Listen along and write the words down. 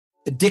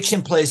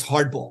Addiction plays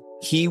hardball.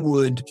 He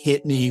would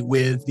hit me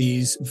with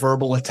these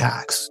verbal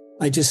attacks.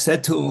 I just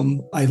said to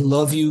him, I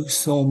love you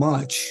so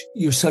much.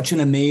 You're such an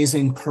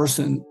amazing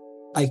person.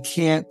 I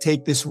can't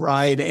take this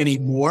ride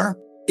anymore.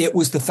 It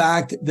was the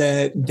fact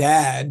that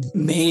Dad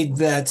made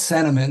that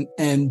sentiment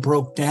and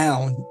broke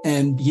down.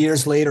 And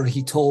years later,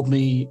 he told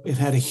me it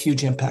had a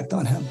huge impact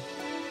on him.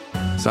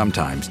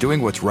 Sometimes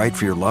doing what's right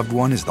for your loved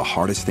one is the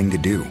hardest thing to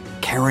do.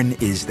 Karen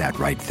is that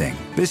right thing.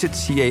 Visit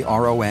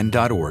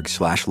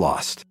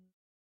caron.org/lost.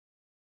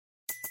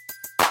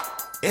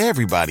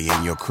 Everybody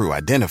in your crew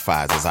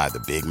identifies as either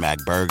Big Mac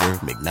Burger,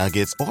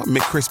 McNuggets, or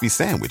McCrispy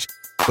Sandwich.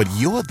 But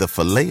you're the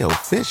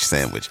Filet-O-Fish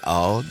Sandwich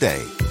all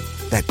day.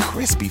 That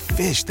crispy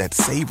fish, that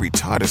savory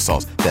tartar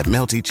sauce, that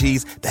melty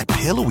cheese, that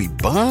pillowy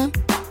bun.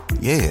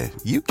 Yeah,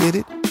 you get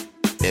it.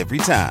 Every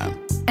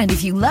time. And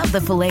if you love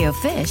the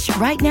Filet-O-Fish,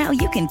 right now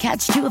you can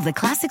catch two of the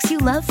classics you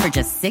love for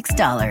just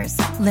 $6.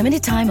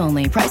 Limited time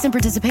only. Price and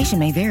participation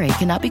may vary.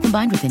 Cannot be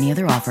combined with any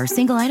other offer.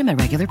 Single item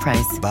at regular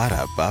price.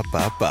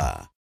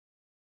 Ba-da-ba-ba-ba.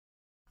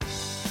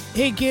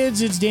 Hey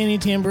kids, it's Danny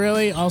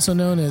Tamborelli, also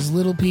known as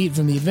Little Pete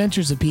from The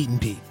Adventures of Pete and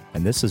Pete.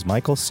 And this is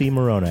Michael C.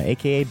 Morona,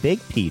 a.k.a. Big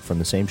Pete from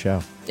the same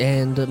show.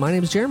 And my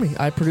name is Jeremy.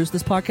 I produce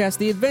this podcast,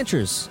 The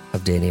Adventures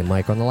of Danny and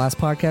Mike, on the Last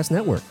Podcast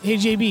Network. Hey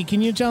JB,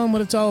 can you tell them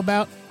what it's all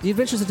about? The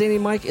Adventures of Danny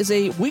and Mike is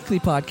a weekly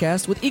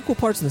podcast with equal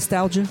parts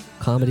nostalgia,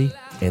 comedy,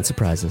 and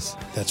surprises.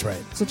 That's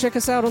right. So check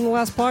us out on the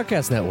Last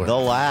Podcast Network. The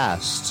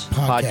Last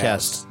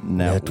Podcast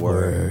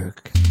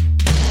Network.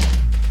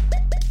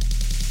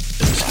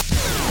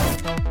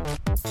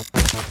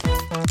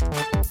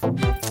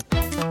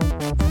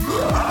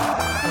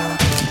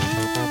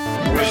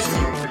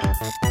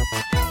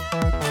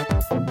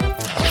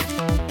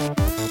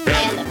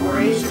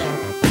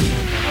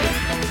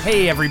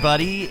 Hey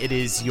everybody, it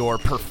is your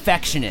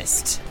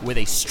perfectionist with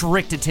a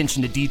strict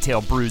attention to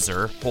detail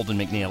bruiser, Holden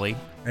McNeely.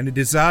 And it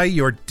is I,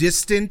 your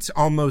distant,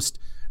 almost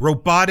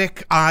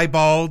robotic,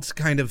 eyeballed,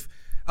 kind of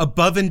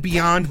above and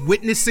beyond,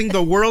 witnessing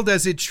the world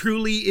as it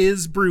truly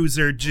is,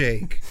 bruiser,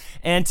 Jake.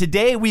 And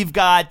today we've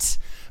got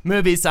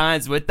movie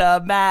signs with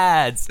the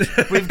Mads.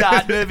 We've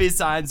got movie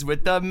signs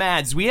with the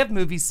Mads. We have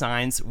movie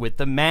signs with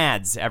the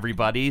Mads,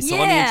 everybody. So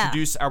let me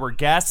introduce our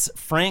guests,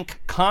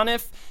 Frank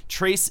Conniff,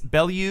 Trace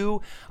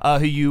Bellew,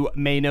 who you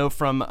may know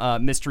from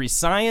Mystery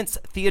Science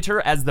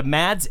Theater as the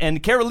Mads,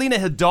 and Carolina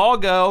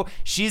Hidalgo.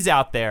 She's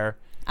out there.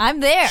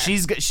 I'm there.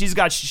 She's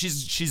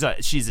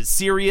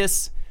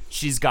serious.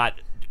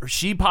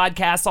 She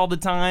podcasts all the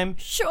time.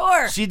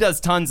 Sure. She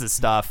does tons of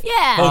stuff.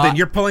 Yeah. Oh, then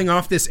you're pulling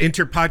off this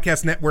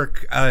inter-podcast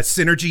network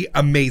synergy.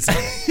 Amazing.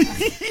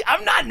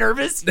 I'm not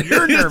nervous.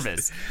 You're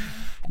nervous.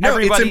 No,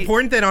 Everybody, it's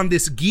important that on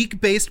this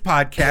geek-based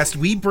podcast,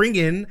 we bring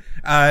in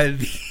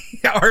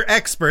our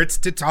experts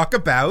to talk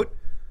about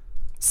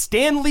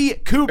Stanley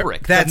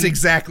Kubrick. That's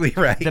exactly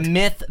right. The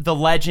myth, the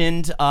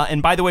legend.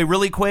 And by the way,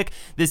 really quick,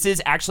 this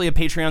is actually a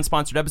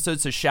Patreon-sponsored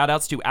episode, so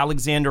shout-outs to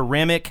Alexander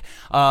Ramick,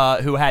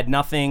 who had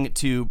nothing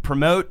to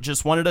promote,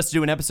 just wanted us to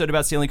do an episode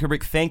about Stanley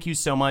Kubrick. Thank you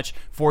so much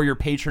for your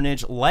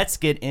patronage. Let's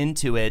get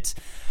into it.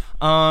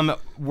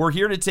 We're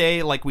here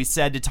today, like we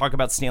said, to talk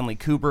about Stanley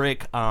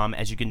Kubrick.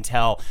 As you can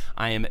tell,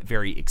 I am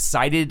very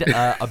excited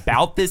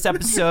about this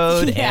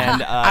episode. Yeah.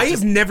 And I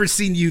have never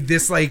seen you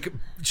this, like,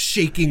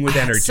 shaking with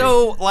energy.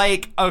 So,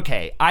 like,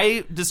 okay,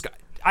 I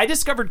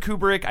discovered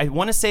Kubrick, I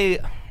want to say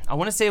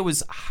it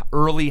was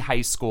early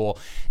high school.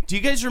 Do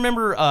you guys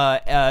remember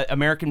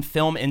American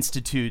Film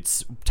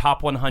Institute's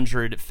top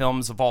 100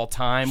 films of all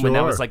time when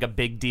that was like a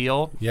big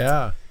deal?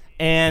 Yeah,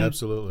 and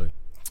absolutely.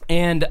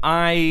 And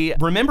I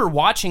remember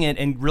watching it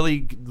and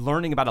really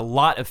learning about a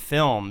lot of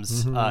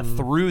films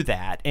through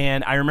that.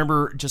 And I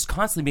remember just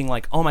constantly being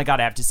like, oh my God,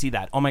 I have to see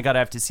that. Oh my God, I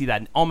have to see that.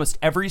 And almost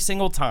every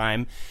single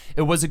time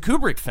it was a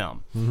Kubrick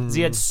film.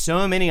 He had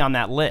so many on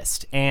that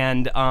list.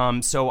 And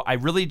so I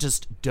really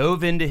just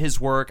dove into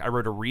his work. I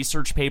wrote a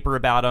research paper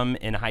about him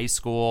in high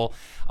school.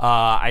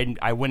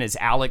 I went as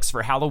Alex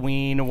for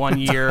Halloween one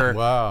year.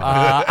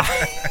 Wow.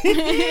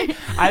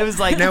 I was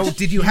like, now,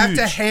 did you have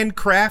to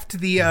handcraft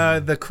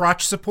the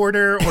crotch supporter,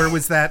 or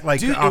was that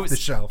like off the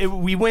shelf?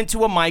 We went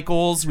to a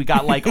Michael's. We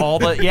got like all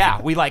the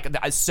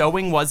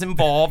sewing was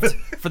involved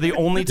for the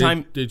only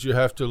time. Did you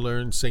have to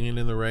learn Singing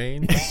in the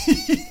Rain?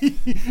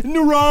 In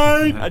the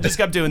rain. I just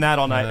kept doing that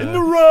all night. In the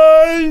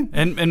rain.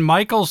 And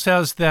Michael's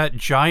has that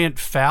giant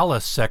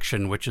phallus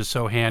section, which is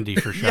so handy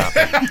for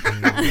shopping.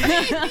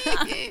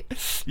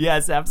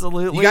 Yes,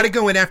 absolutely. You got to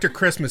go in after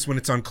Christmas when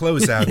it's on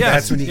closeout. Yes,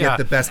 That's when you get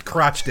the best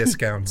crotch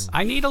discounts.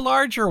 I need a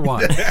larger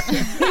one.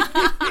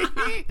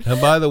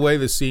 And by the way,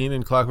 the scene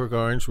in Clockwork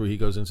Orange where he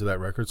goes into that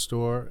record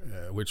store,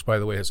 which by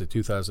the way has a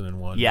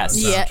 2001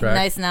 soundtrack. Yeah,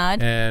 nice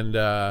nod.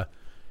 And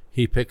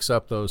he picks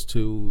up those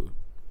two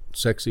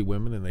sexy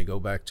women and they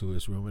go back to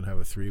his room and have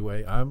a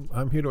three-way.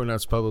 I'm here to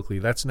announce publicly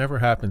that's never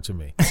happened to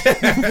me.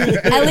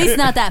 At least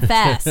not that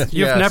fast.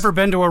 You've never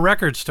been to a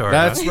record store.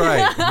 That's huh?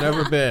 right.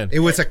 Never been.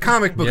 It was a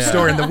comic book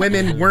store and the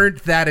women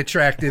weren't that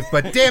attractive,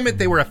 but damn it,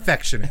 they were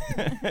affectionate.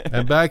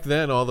 And back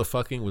then, all the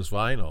fucking was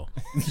vinyl.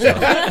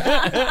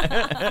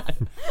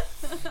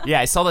 Yeah,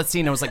 I saw that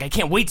scene and I was like, I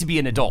can't wait to be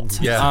an adult.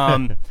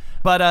 Yeah.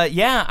 But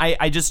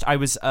I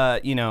was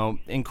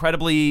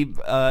incredibly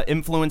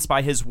influenced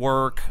by his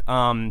work.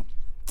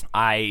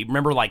 I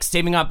remember like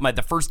saving up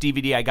the first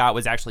DVD I got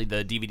was actually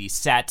the DVD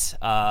set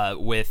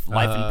with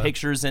Life in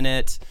Pictures in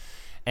it,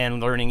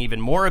 and learning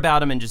even more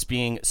about him and just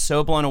being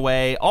so blown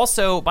away.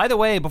 Also, by the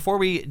way, before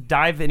we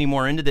dive any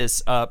more into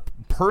this,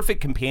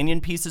 perfect companion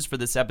pieces for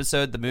this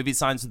episode, the Movie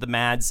Signs with the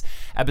Mads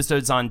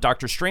episodes on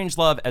Dr.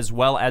 Strangelove as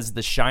well as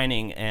The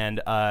Shining, and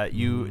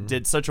you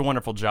did such a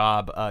wonderful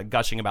job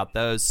gushing about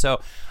those.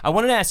 So I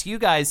wanted to ask you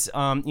guys,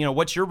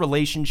 what's your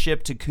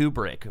relationship to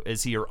Kubrick?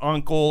 Is he your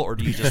uncle, or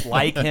do you just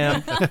like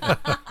him?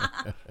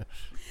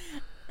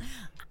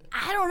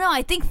 I don't know.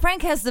 I think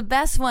Frank has the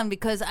best one,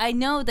 because I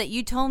know that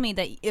you told me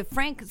that if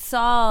Frank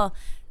saw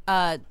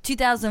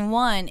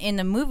 2001 in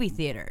the movie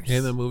theaters.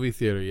 In the movie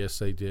theater,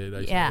 yes, I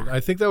did. Yeah. I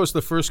think that was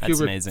the first That's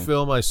Kubrick amazing.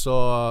 film I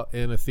saw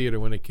in a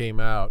theater when it came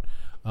out.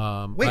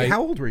 Wait,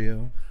 how old were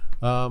you?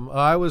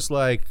 I was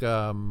like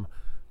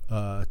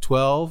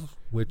 12.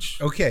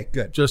 Which okay,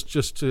 good.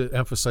 Just to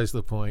emphasize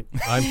the point,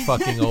 I'm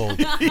fucking old.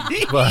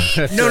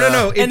 But,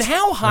 no. And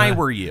how high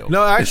were you?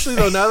 No, actually,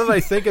 though, now that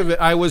I think of it,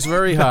 I was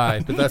very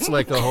high. But that's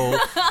like a whole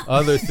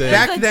other thing.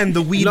 Back then,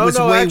 the weed was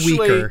way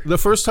weaker. The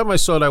first time I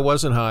saw it, I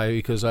wasn't high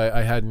because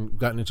I hadn't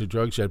gotten into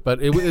drugs yet. But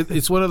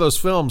it's one of those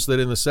films that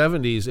in the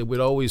 70s, it would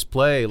always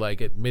play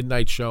like at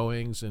midnight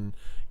showings and.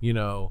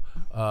 So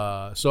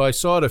I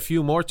saw it a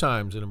few more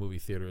times in a movie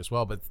theater as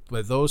well, but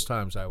those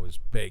times I was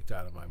baked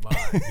out of my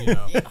mind.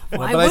 Why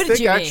but I would think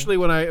you actually,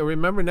 when I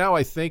remember now,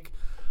 I think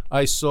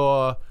I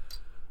saw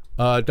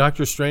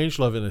Dr.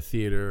 Strangelove in a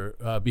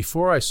theater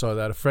before I saw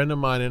that. A friend of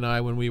mine and I,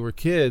 when we were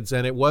kids,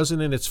 and it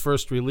wasn't in its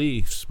first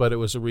release, but it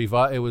was a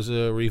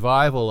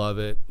revival of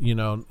it.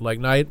 Like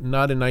not in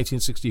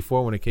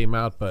 1964 when it came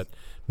out, but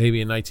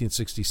maybe in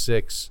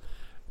 1966.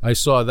 I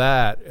saw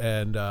that,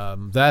 and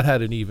that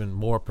had an even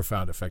more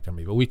profound effect on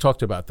me. But we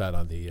talked about that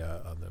on the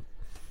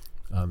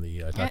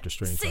Dr.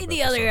 Strange. See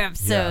the other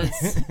episodes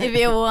if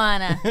you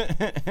wanna.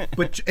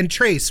 And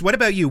Trace, what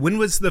about you? When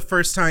was the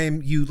first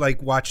time you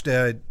watched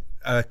a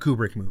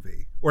Kubrick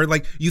movie, or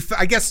you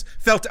I guess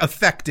felt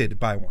affected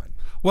by one?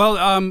 Well,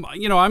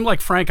 I'm like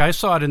Frank. I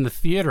saw it in the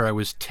theater. I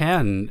was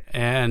 10,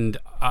 and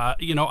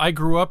I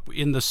grew up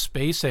in the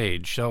space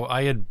age, so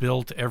I had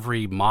built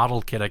every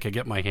model kit I could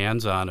get my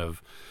hands on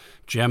of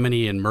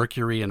Gemini and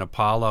Mercury and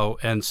Apollo.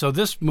 And so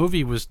this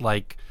movie was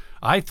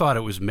I thought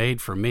it was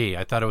made for me.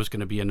 I thought it was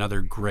going to be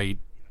another great,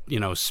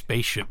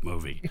 spaceship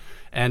movie.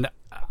 And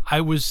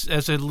I was,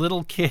 as a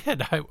little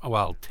kid,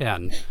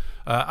 10,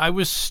 I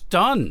was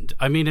stunned.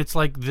 I mean, it's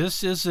like,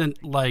 this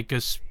isn't like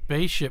a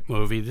spaceship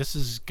movie. This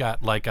has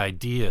got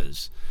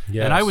ideas.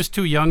 Yes. And I was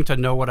too young to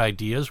know what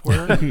ideas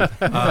were.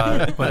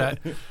 But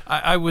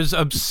I was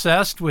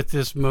obsessed with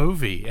this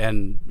movie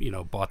and,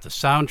 bought the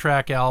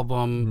soundtrack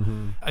album.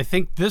 Mm-hmm. I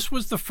think this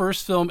was the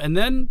first film. And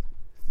then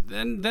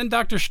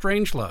Dr.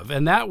 Strangelove.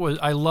 And that was,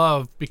 I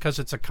love because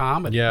it's a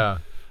comedy. Yeah.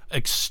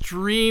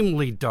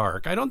 Extremely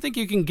dark. I don't think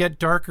you can get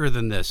darker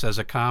than this as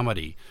a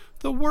comedy.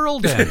 The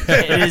world ends.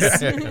 It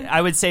is.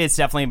 I would say it's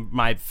definitely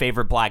my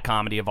favorite black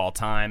comedy of all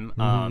time.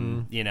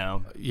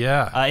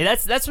 Yeah.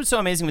 That's what's so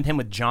amazing with him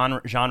with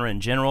genre in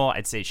general.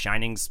 I'd say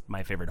Shining's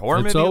my favorite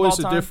horror movie of all time. It's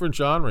always a different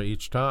genre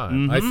each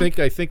time.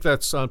 Mm-hmm. I think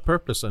that's on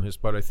purpose on his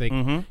part. I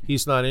think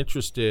he's not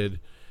interested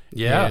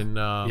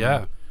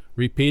in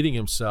repeating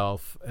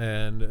himself,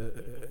 and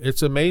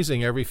it's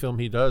amazing. Every film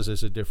he does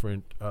is a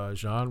different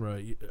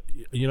genre.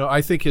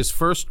 I think his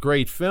first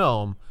great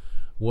film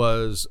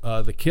was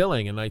The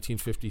Killing in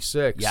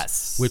 1956.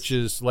 Yes. Which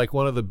is like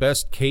one of the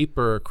best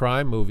caper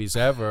crime movies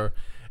ever.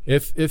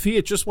 If he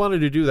had just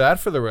wanted to do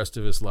that for the rest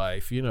of his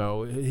life,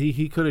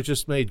 he could have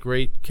just made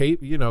great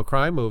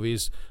crime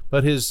movies.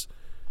 But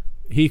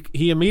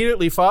he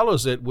immediately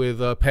follows it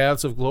with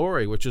Paths of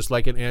Glory, which is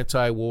like an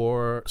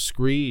anti-war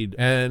screed,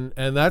 and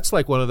that's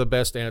like one of the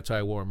best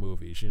anti-war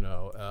movies.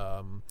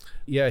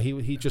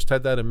 He just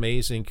had that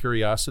amazing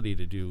curiosity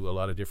to do a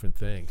lot of different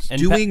things. And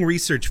doing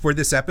research for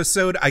this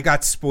episode, I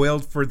got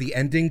spoiled for the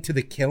ending to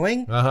The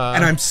Killing,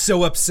 and I'm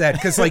so upset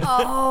because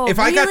if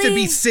I got to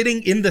be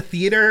sitting in the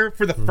theater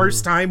for the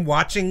first time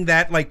watching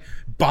that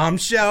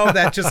bombshell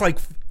that just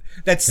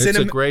that's it's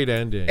a great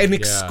ending. An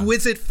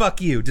exquisite fuck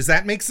you. Does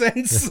that make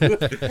sense?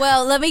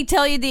 Well, let me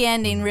tell you the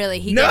ending, really.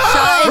 He gets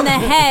shot in the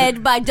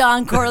head by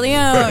Don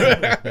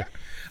Corleone.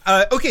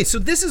 Okay, so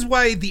this is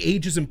why the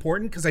age is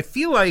important, because I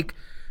feel like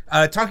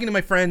talking to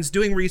my friends,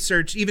 doing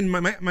research, even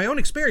my own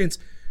experience,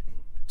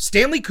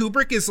 Stanley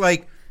Kubrick is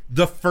like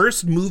the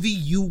first movie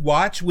you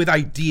watch with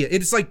idea.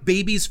 It's like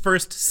baby's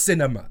first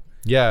cinema.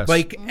 Yes.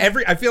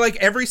 I feel like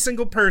every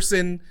single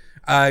person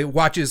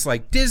watches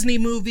Disney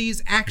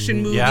movies,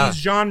 action movies,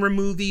 genre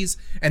movies,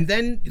 and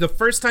then the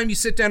first time you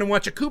sit down and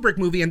watch a Kubrick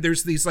movie and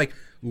there's these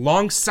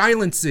long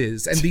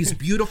silences and these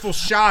beautiful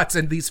shots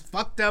and these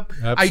fucked up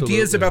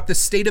ideas about the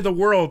state of the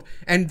world,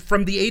 and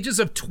from the ages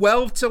of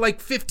 12 to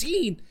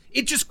 15,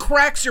 it just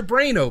cracks your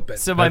brain open.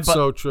 So That's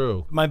so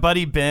true. My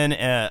buddy Ben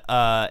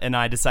and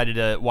I decided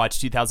to watch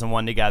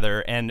 2001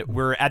 together, and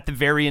we're at the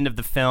very end of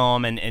the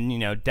film, and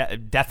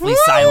deathly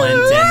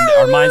silent, and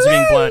our minds are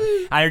being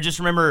blown. I just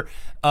remember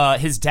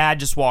his dad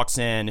just walks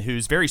in,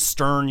 who's very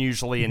stern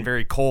usually and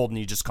very cold, and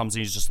he just comes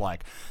in, he's just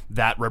like,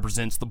 that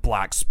represents the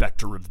black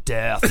specter of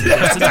death.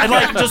 And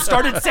I just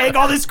started saying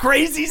all this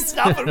crazy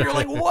stuff, and we were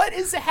like, what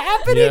is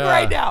happening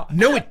right now?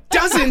 No, it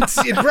doesn't.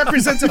 It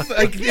represents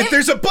if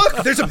there's a book.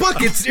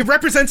 It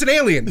represents an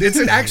alien. It's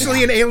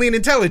actually an alien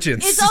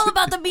intelligence. It's all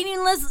about the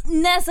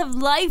meaninglessness of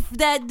life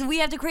that we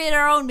have to create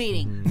our own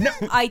meaning. No,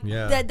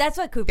 that's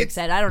what Kubrick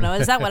said. I don't know.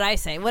 Is that what I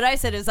say? What I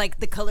said is like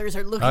the colors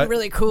are looking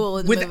really cool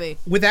in the movie.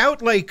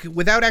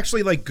 Without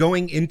actually like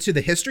going into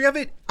the history of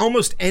it,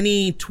 almost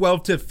any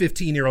 12 to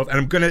 15-year-old,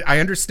 and I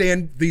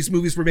understand these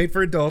movies were made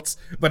for adults,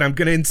 but I'm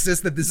gonna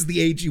insist that this is the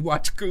age you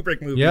watch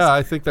Kubrick movies. Yeah,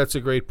 I think that's a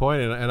great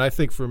point, and I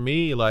think for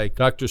me, like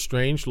Dr.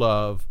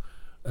 Strangelove,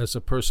 as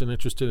a person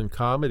interested in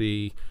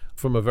comedy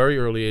from a very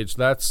early age,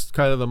 that's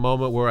kind of the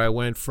moment where I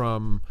went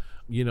from,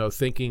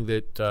 thinking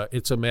that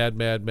it's a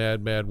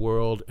mad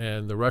world,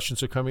 and the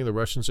Russians are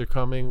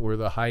coming, we're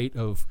the height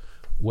of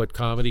what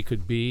comedy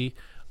could be,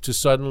 to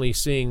suddenly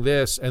seeing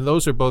this, and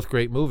those are both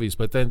great movies,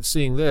 but then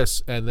seeing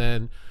this, and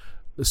then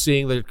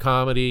seeing that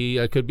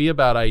comedy could be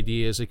about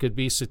ideas, it could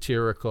be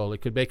satirical,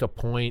 it could make a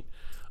point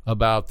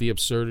about the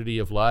absurdity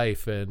of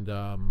life, and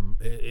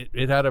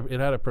it had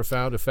a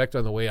profound effect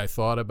on the way I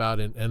thought about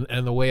it,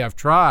 and the way I've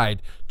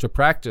tried to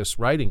practice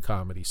writing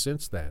comedy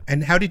since then.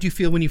 And how did you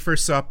feel when you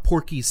first saw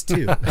Porky's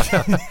 2?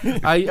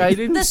 I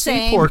didn't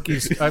see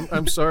Porky's.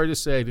 I'm sorry to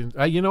say I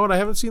didn't. You know what? I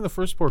haven't seen the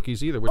first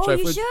Porky's either, which I've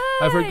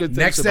heard good things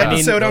Next about.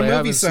 episode on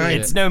Movie Sign.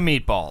 It's no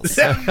meatballs.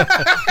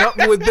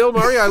 With Bill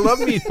Murray, I love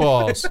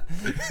meatballs.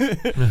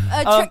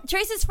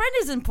 Trace's friend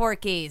is in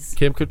Porky's.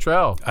 Kim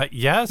Cattrall.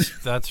 Yes,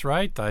 that's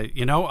right.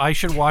 I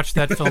should watch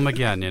that film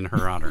again in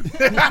her honor.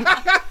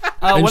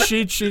 And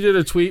she did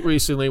a tweet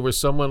recently where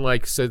someone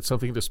said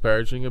something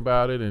disparaging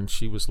about it, and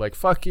she was like,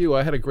 "Fuck you!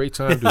 I had a great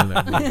time doing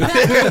that movie."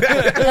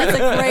 That's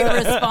a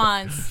great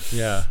response.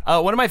 Yeah.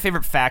 One of my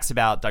favorite facts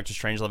about Dr.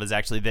 Strangelove is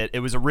actually that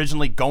it was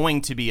originally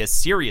going to be a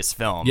serious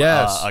film.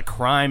 Yes. A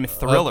crime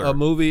thriller.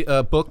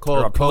 A book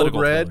called Code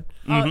Red.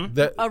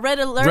 A Red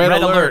Alert. Red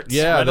Alert.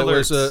 Yeah, Red that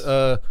Alerts. was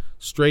a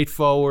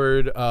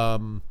straightforward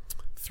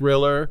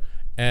thriller.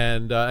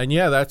 And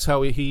that's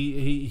how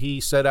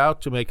he set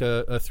out to make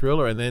a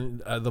thriller. And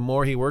then the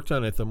more he worked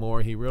on it, the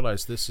more he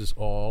realized this is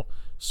all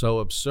so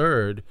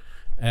absurd.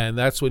 And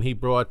that's when he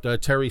brought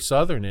Terry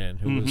Southern in,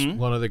 who was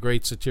one of the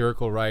great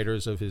satirical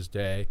writers of his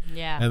day.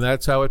 Yeah. And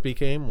that's how it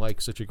became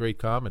such a great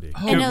comedy.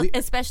 And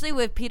especially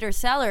with Peter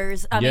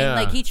Sellers. I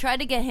mean, he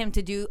tried to get him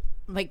to do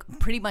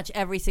pretty much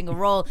every single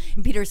role,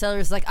 and Peter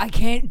Sellers is like, I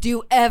can't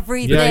do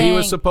everything. Yeah, he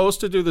was supposed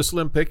to do the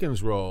Slim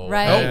Pickens role.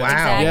 Right. Oh, wow.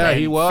 Exactly. Yeah,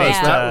 he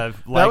was.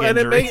 Leg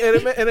injury.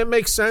 And it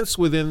makes sense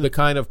within the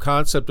kind of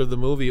concept of the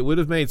movie. It would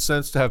have made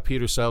sense to have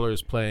Peter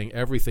Sellers playing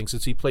everything,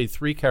 since he played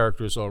 3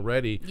 characters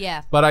already.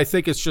 Yeah. But I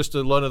think it's just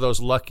one of those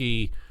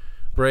lucky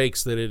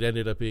breaks that it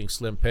ended up being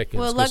Slim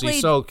Pickens, because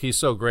he's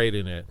so great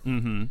in it.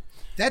 Mm-hmm.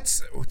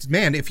 That's,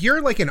 man, if you're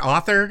an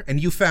author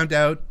and you found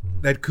out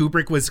that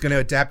Kubrick was going to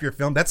adapt your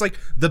film, that's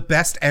the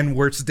best and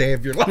worst day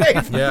of your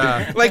life.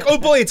 Yeah. Oh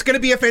boy, it's going to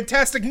be a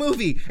fantastic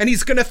movie, and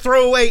he's going to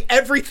throw away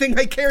everything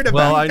I cared about.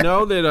 Well, I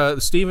know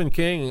that Stephen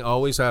King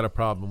always had a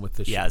problem with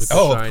the Yes.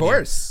 Of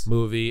course.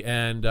 movie,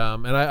 and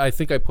I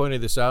think I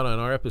pointed this out on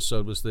our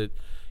episode, was that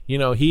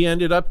he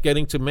ended up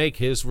getting to make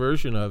his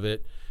version of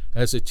it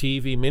as a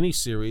TV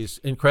miniseries,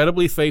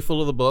 incredibly faithful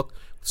to the book.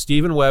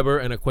 Steven Weber,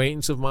 an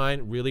acquaintance of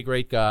mine, really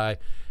great guy.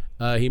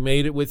 He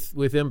made it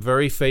with him,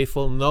 very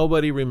faithful.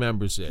 Nobody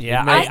remembers it.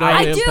 Yeah,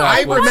 I do.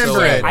 I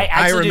remember it. I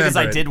actually do, because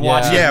I did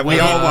watch it. Yeah, we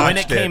all watched when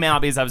it came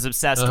out, because I was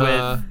obsessed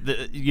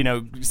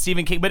with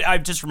Stephen King. But I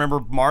just remember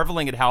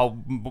marveling at how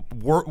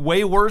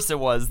way worse it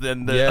was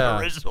than the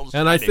original.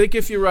 And I think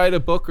if you write a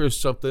book or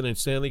something and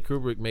Stanley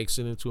Kubrick makes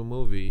it into a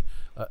movie,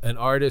 an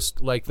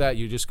artist like that,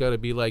 you just got to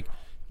be like,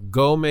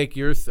 go make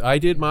your I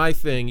did my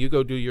thing, you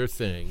go do your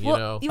thing.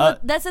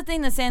 That's the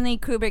thing that Stanley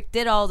Kubrick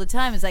did all the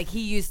time, is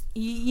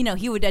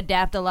he would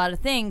adapt a lot of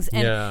things,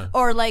 and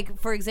or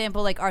for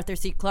example, Arthur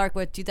C. Clarke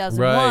with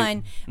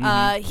 2001.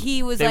 Right.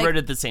 He was they wrote it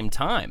at the same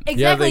time.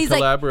 Exactly. Yeah, they He's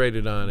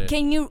collaborated on it.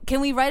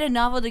 Can we write a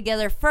novel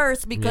together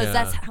first, because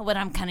that's what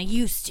I'm kind of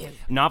used to.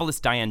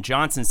 Novelist Diane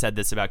Johnson said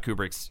this about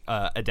Kubrick's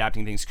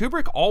adapting things.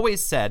 Kubrick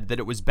always said that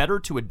it was better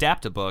to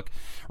adapt a book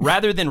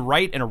rather than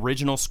write an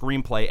original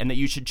screenplay, and that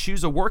you should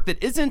choose a work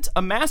that isn't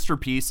a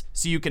masterpiece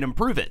so you can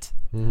improve it.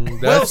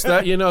 That's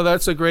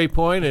that's a great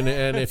point,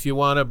 and if you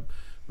want to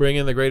bring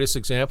in the greatest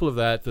example of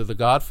that, The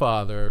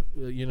Godfather,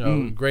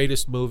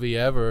 greatest movie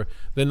ever.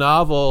 The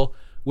novel,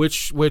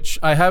 which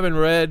I haven't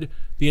read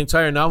the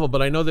entire novel,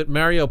 but I know that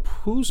Mario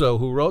Puzo,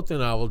 who wrote the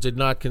novel, did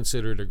not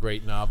consider it a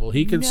great novel.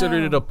 He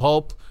considered it a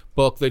pulp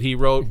book that he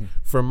wrote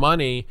for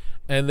money,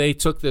 and they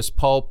took this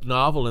pulp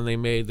novel and they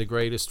made the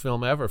greatest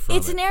film ever from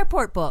It's it. an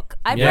airport book.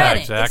 I've read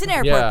it. It's an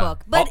airport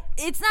book, but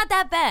it's not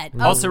that bad.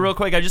 Also, real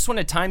quick, I just want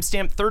to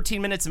timestamp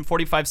 13 minutes and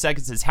 45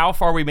 seconds is how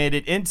far we made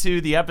it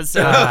into the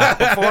episode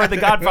before The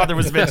Godfather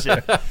was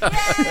mentioned.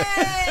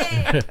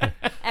 Yay!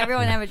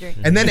 Everyone have a drink.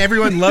 And then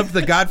everyone loved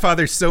The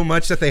Godfather so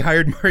much that they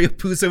hired Mario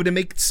Puzo to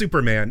make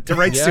Superman, to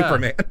write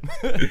Superman.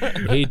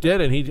 He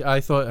did, and I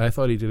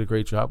thought he did a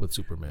great job with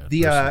Superman.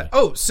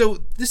 So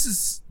this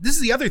is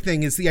the other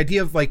thing, is the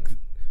idea of like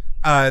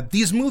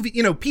these movies.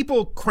 You know,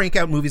 people crank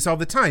out movies all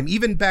the time.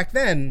 Even back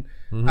then,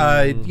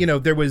 you know,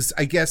 there was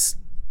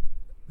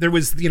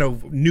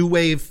new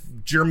wave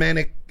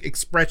Germanic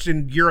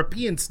expression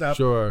European stuff.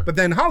 Sure. But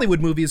then Hollywood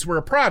movies were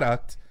a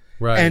product,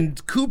 right?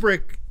 And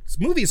Kubrick's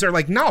movies are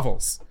like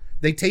novels.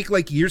 They take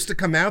like years to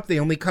come out. They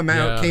only came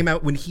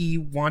out when he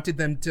wanted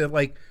them to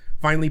like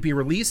finally be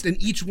released,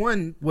 and each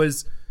one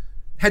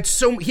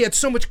he had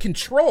so much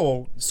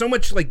control, so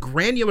much like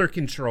granular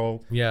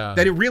control,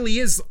 that it really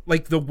is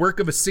like the work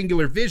of a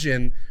singular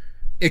vision,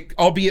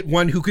 albeit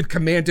one who could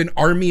command an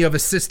army of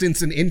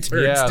assistants and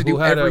interns to do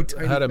every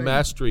tiny had a thing.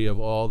 mastery of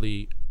all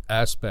the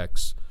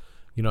aspects.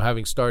 You know,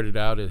 having started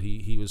out,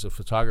 he was a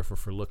photographer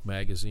for Look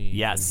magazine.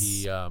 Yes,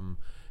 and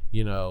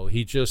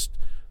he just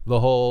the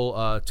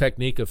whole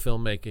technique of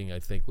filmmaking, I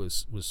think,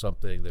 was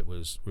something that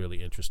was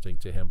really interesting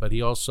to him. But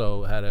he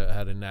also had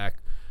a knack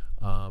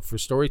for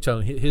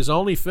storytelling. His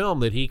only film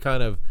that he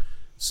kind of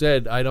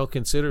said, I don't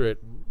consider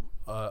it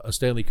a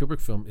Stanley Kubrick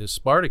film, is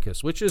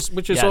Spartacus, which is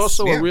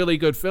also a really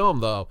good film,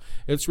 though.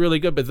 It's really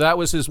good, but that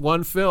was his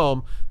one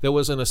film that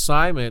was an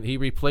assignment. He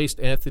replaced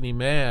Anthony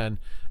Mann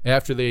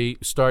after they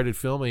started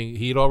filming.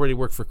 He had already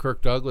worked for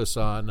Kirk Douglas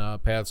on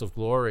Paths of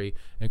Glory,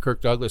 and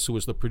Kirk Douglas, who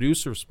was the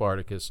producer of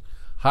Spartacus,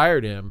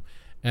 hired him.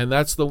 And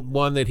that's the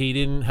one that he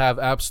didn't have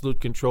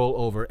absolute control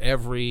over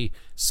every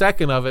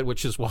second of it,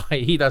 which is why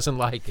he doesn't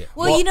like it.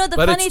 Well, you know,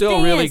 but it's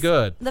still really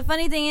good. The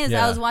funny thing is,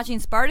 I was watching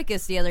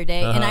Spartacus the other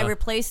day, and I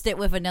replaced it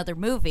with another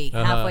movie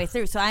halfway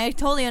through. So I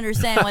totally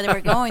understand what they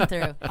were going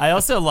through. I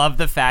also love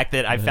the fact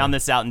that I found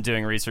this out in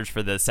doing research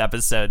for this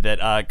episode,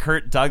 that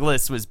Kurt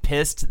Douglas was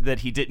pissed that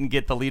he didn't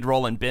get the lead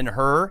role in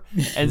Ben-Hur,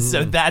 and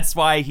so that's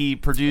why he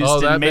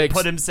produced and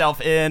put himself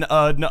in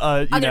I'm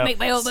gonna make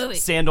my own movie.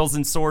 Sandals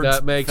and Swords.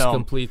 That makes film.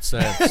 complete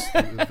sense.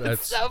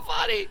 That's so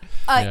funny.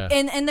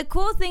 And the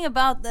cool thing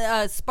about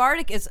the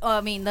Spartacus,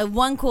 the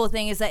one cool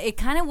thing is that it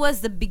kind of was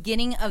the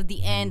beginning of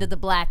the end of the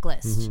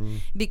blacklist,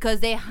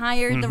 because they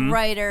hired the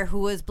writer who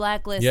was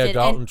blacklisted. Yeah,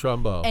 Dalton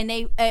Trumbo. And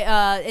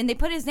they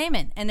put his name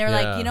in, and they're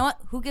like, you know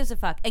what? Who gives a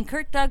fuck? And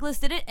Kirk Douglas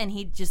did it, and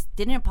he just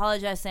didn't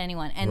apologize to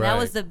anyone, and that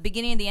was the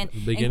beginning of the end.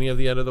 Beginning of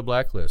the end of the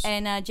blacklist.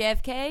 And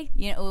JFK,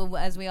 you know,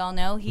 as we all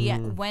know, he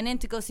went in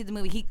to go see the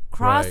movie. He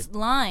crossed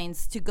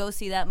lines to go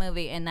see that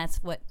movie, and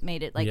that's what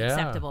made it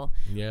acceptable.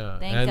 Yeah,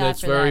 Thank and God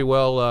it's for very that.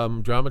 well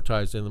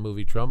dramatized in the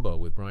movie Trumbo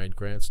with Bryan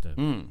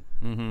Cranston.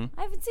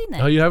 I haven't seen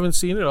that. Oh, you haven't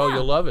seen it? Oh, No.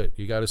 you'll love it.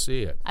 You got to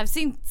see it. I've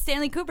seen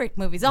Stanley Kubrick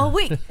movies all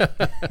week.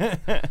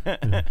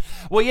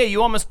 Well, yeah,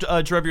 you almost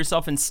drove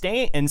yourself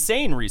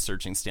insane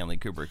researching Stanley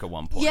Kubrick at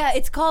one point. Yeah,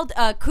 it's called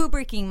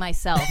Kubricking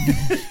myself.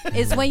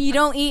 Is when you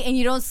don't eat and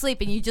you don't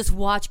sleep and you just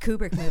watch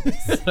Kubrick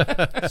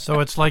movies. So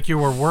it's like you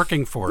were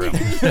working for him.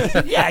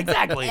 Yeah,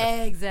 exactly.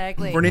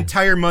 Exactly. For an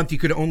entire month, you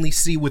could only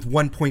see with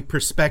 1 point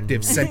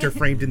perspective, center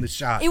framed in the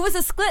shot. It was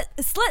a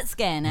slit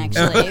scan,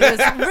 actually. It was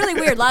really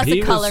weird. Lots of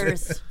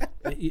colors.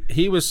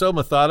 He was so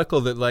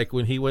methodical that, like,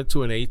 when he went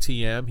to an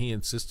ATM, he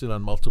insisted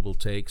on multiple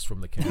takes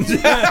from the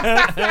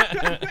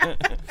camera.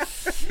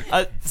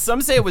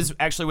 Some say it was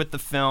actually with the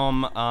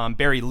film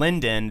Barry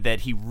Lyndon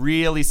that he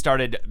really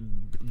started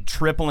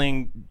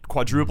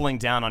quadrupling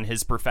down on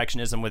his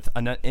perfectionism with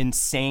an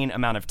insane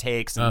amount of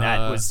takes, and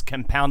that was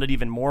compounded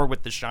even more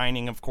with The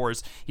Shining. Of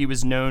course, he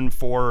was known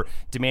for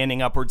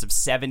demanding upwards of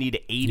 70 to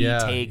 80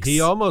 takes. He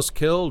almost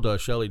killed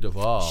Shelley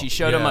Duvall. She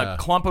showed him a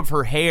clump of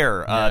her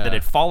hair that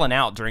had fallen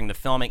out during the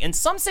filming. And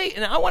some say,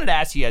 and I wanted to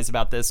ask you guys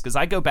about this because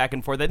I go back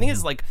and forth. I think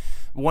it's like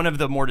one of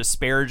the more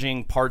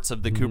disparaging parts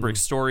of the Kubrick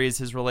story is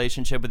his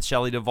relationship with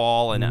Shelley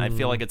Duvall, and I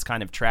feel like it's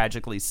kind of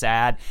tragically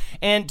sad.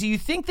 And do you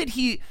think that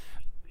he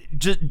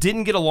just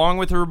didn't get along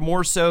with her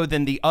more so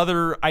than the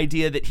other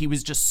idea that he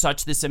was just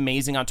such this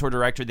amazing auteur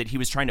director that he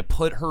was trying to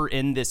put her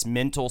in this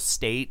mental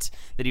state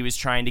that he was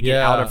trying to get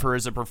out of her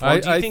as a performer?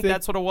 Do you think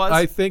that's what it was?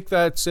 I think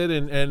that's it.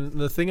 And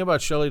the thing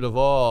about Shelley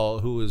Duvall,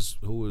 who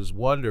was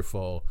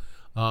wonderful,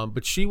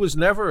 but she was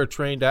never a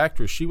trained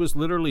actress. She was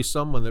literally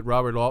someone that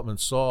Robert Altman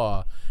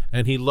saw,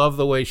 and he loved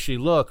the way she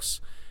looks.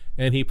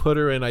 And he put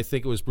her in, I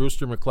think it was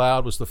Brewster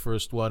McCloud was the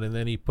first one, and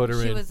then he put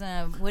her in. She was in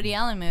a Woody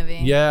Allen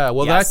movie. Yeah,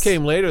 well, that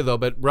came later, though,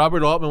 but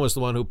Robert Altman was the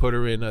one who put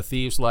her in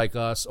Thieves Like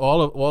Us, a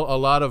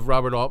lot of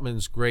Robert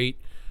Altman's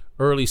great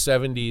early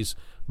 70s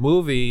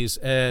movies,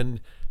 and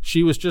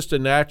she was just a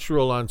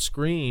natural on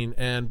screen,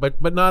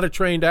 but not a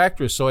trained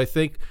actress. So I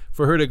think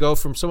for her to go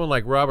from someone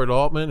like Robert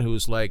Altman,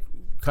 who's like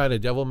kind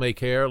of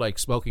devil-may-care, like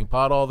smoking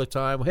pot all the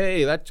time.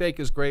 Hey, that take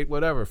is great,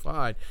 whatever,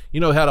 fine.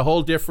 Had a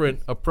whole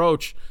different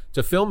approach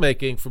to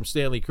filmmaking from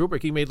Stanley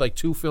Kubrick. He made like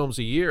 2 films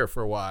a year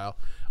for a while,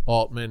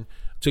 Altman.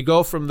 To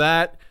go from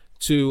that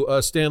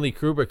to Stanley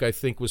Kubrick, I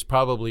think, was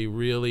probably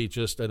really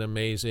just an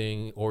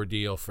amazing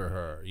ordeal for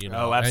her.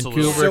 Oh,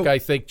 absolutely. And Kubrick, I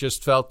think,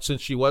 just felt,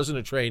 since she wasn't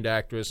a trained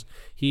actress,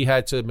 he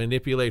had to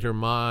manipulate her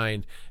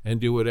mind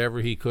and do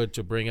whatever he could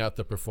to bring out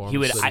the performance.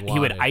 He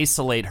would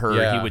isolate her.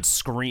 Yeah. He would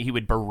scream. He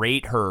would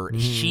berate her.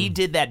 She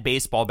did that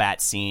baseball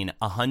bat scene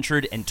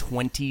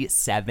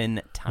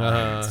 127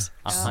 times.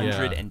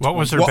 127. What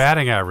was her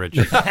batting average?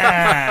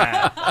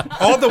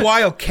 All the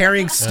while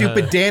carrying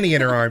stupid Danny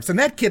in her arms, and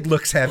that kid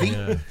looks heavy.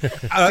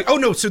 Oh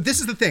no! So this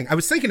is the thing. I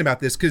was thinking about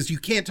this because you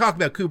can't talk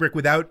about Kubrick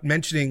without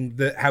mentioning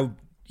how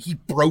he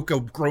broke a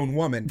grown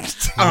woman.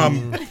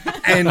 And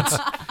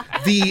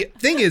the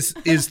thing is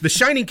The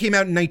Shining came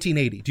out in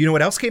 1980. Do you know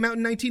what else came out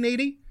in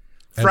 1980?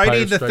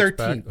 Friday the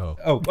 13th. Well,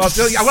 a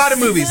lot of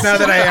movies now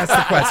that I asked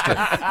the question.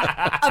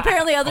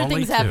 Apparently other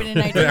things happened in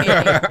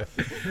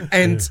 1980.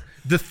 And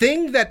the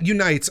thing that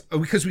unites,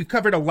 because we've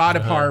covered a lot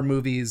of horror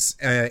movies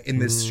in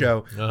this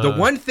show, the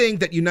one thing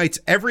that unites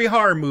every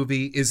horror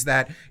movie is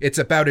that it's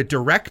about a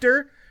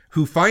director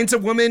who finds a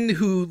woman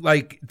who,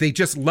 like, they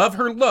just love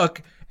her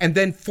look and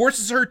then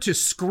forces her to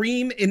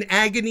scream in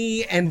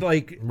agony and,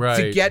 like,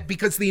 to get,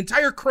 because the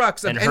entire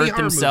crux of and any hurt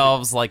horror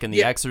themselves, movie, like in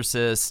The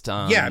Exorcist.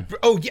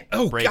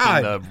 breaking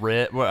God. the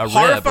rib,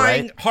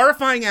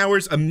 horrifying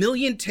hours, a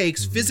million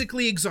takes,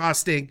 physically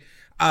exhausting,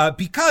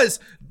 because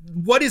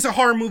what is a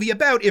horror movie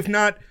about if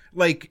not,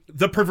 like,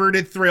 the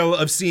perverted thrill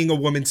of seeing a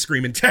woman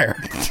scream in terror?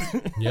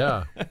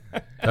 Yeah.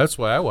 That's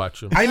why I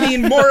watch them. I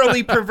mean,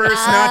 morally perverse,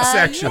 not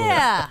sexual.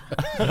 Yeah.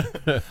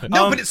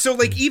 No, but so,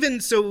 like, even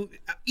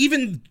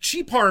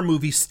cheap horror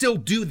movies still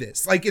do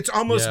this. Like, it's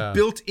almost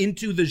built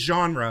into the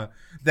genre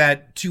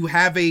that to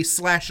have a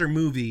slasher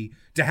movie,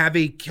 to have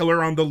a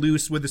killer on the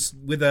loose with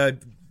a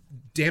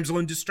damsel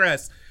in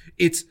distress,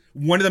 it's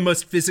one of the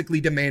most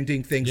physically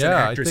demanding things an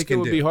actress can do. I think it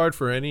would be hard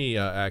for any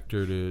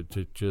actor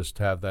to just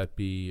have that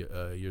be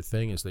your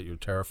thing, is that you're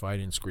terrified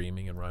and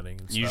screaming and running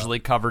and stuff. Usually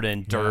covered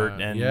in dirt.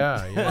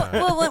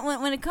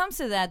 Well, when it comes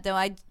to that, though,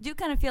 I do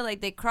kind of feel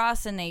like they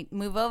cross and they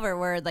move over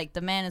where, like,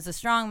 the man is the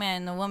strong man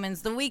and the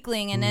woman's the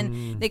weakling, and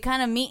then they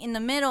kind of meet in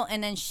the middle,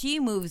 and then she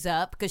moves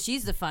up because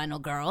she's the final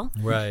girl.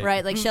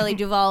 Right, like Shelley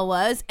Duvall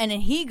was, and then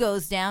he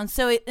goes down.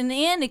 So in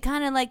the end, it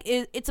kind of like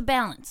it's a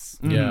balance.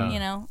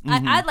 Yeah.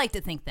 I'd like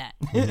to think that.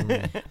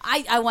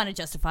 I want to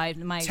justify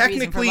my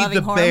reason for loving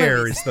the horror bear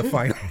movies. is the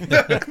final.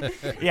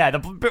 Yeah, the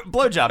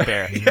blowjob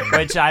bear,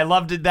 which I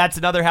loved. That's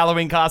another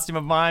Halloween costume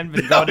of mine.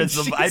 I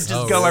just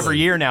go every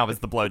year now as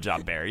the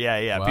blowjob bear.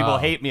 Yeah. Wow. People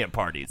hate me at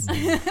parties.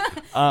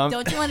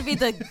 Don't you want to be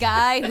the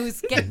guy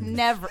who's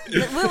never?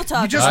 We'll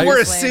talk. You just about wore a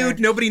this later. suit.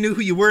 Nobody knew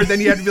who you were. Then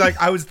you had to be like,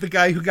 I was the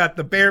guy who got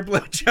the bear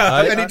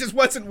blowjob, and it just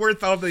wasn't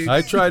worth all the.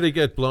 I try to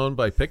get blown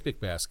by picnic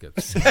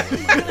baskets. Am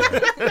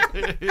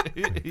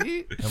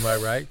I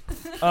right?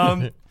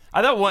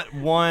 I thought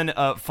one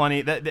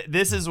funny.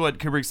 This is what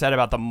Kubrick said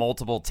about the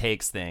multiple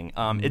takes thing.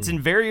 It's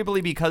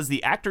invariably because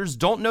the actors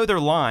don't know their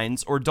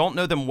lines or don't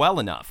know them well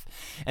enough.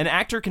 An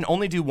actor can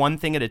only do one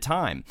thing at a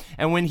time,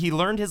 and when he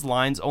learned his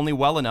lines only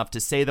well enough to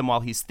say them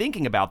while he's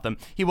thinking about them,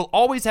 he will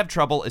always have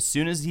trouble as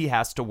soon as he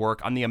has to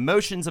work on the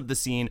emotions of the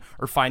scene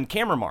or find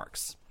camera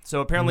marks. So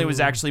apparently it was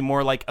actually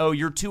more like, oh,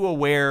 you're too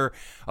aware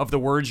of the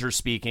words you're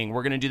speaking.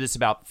 We're going to do this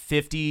about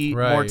 50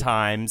 more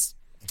times.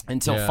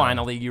 Until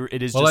finally,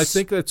 it is. Well, just... I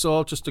think it's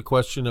all just a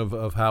question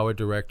of how a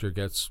director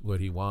gets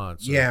what he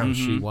wants, or who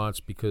she wants.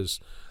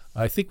 Because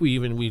I think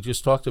we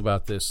just talked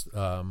about this.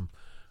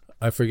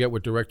 I forget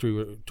what director we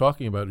were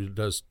talking about who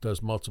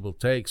does multiple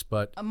takes,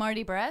 but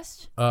Marty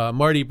Brest.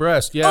 Marty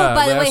Brest, yeah. Oh,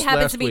 by the way,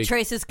 happens to be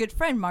Trace's good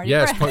friend, Marty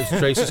Brest. Yes,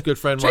 Trace's good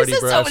friend, Marty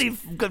Brest. Trace has so many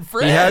good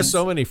friends. He has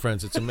so many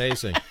friends. It's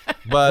amazing.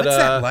 But what's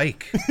that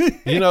like?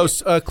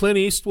 Clint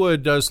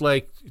Eastwood does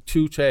like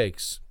 2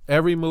 takes.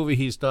 Every movie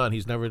he's done,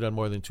 he's never done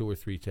more than 2 or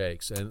 3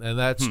 takes, and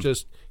that's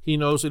just, he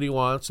knows what he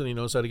wants and he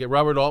knows how to get.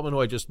 Robert Altman, who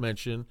I just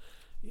mentioned,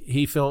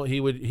 he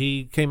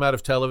came out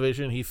of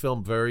television. He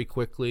filmed very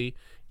quickly,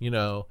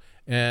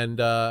 and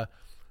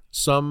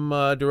some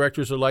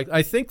directors are like,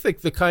 I think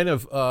the kind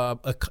of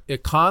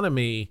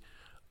economy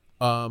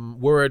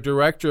where a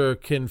director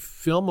can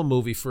film a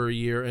movie for a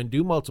year and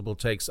do multiple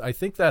takes. I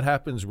think that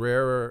happens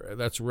rarer.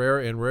 That's rare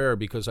and rare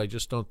because I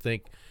just don't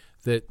think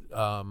that.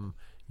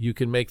 You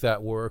can make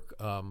that work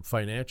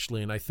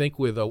financially. And I think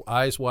with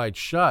Eyes Wide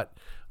Shut,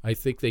 I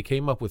think they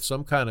came up with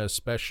some kind of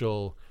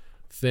special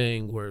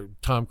thing where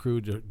Tom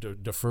Cruise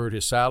deferred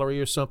his salary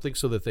or something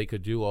so that they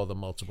could do all the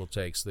multiple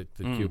takes that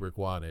Kubrick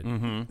wanted.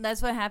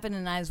 That's what happened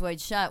in Eyes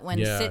Wide Shut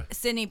when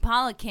Sidney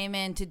Pollack came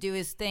in to do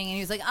his thing, and he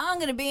was like, I'm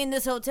going to be in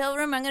this hotel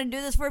room. I'm going to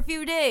do this for a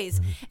few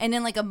days. And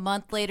then like a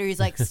month later, he's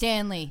like,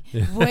 Stanley,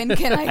 when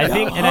can I go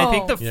home? And I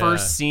think the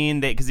first scene,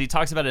 because he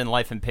talks about it in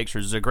Life and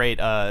Pictures, it's a great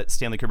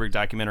Stanley Kubrick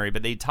documentary,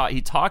 but he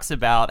talks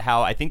about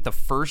how I think the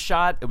first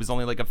shot, it was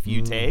only like a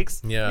few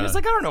takes. Yeah. He was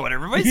like, I don't know what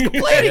everybody's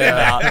complaining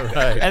about.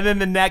 Right. And then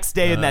the next day,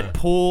 day in that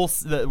pool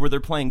where they're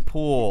playing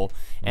pool,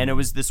 and it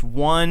was this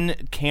one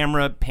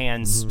camera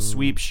pan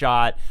sweep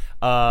shot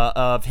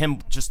of him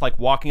just like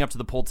walking up to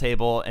the pool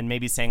table and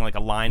maybe saying like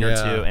a line or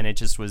two, and it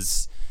just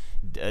was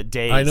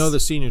days. I know the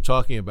scene you're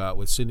talking about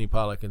with Sidney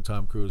Pollack and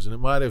Tom Cruise, and it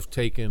might have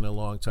taken a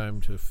long time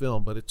to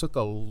film, but it took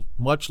a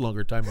much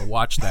longer time to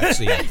watch that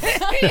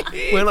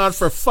scene. Went on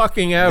for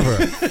fucking ever.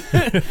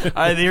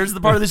 Here's the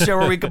part of the show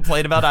where we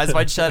complain about Eyes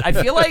Wide Shut. I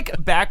feel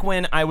like back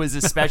when I was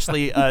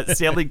especially a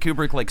Stanley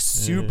Kubrick like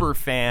super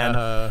fan,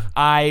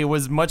 I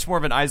was much more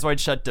of an Eyes Wide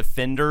Shut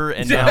defender,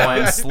 and now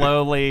I'm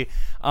slowly.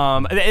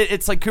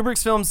 It's like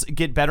Kubrick's films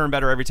get better and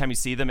better every time you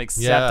see them,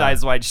 except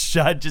Eyes Wide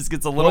Shut just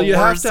gets a little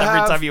worse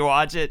every time you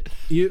watch it.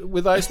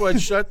 With Eyes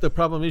Wide Shut, the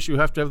problem is you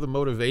have to have the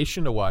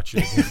motivation to watch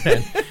it.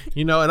 And,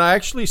 and I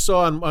actually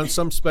saw on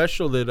some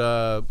special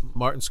that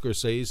Martin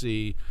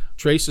Scorsese,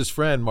 Trace's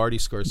friend, Marty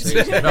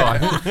Scorsese.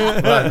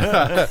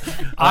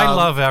 I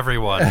love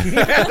everyone.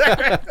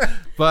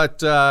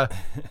 But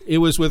it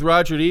was with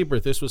Roger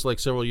Ebert. This was like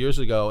several years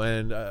ago,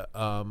 and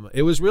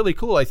it was really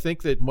cool. I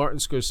think that Martin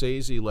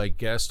Scorsese like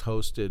guest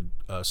hosted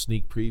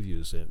sneak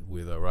previews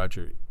with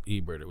Roger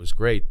Ebert. It was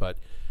great, but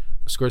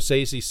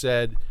Scorsese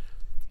said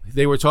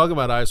they were talking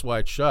about Eyes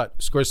Wide Shut.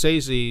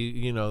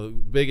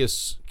 Scorsese,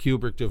 biggest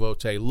Kubrick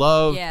devotee,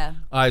 loved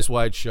Eyes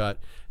Wide Shut.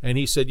 And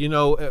he said,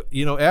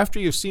 after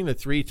you've seen it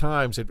 3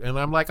 times, and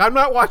I'm like, I'm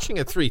not watching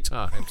it 3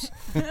 times.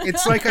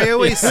 It's like I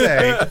always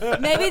say.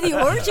 Maybe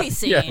the orgy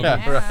scene.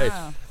 Yeah,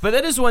 right. But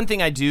that is one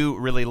thing I do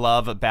really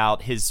love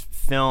about his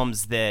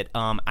films that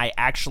I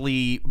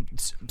actually,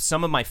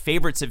 some of my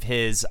favorites of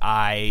his,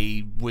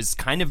 I was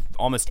kind of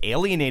almost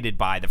alienated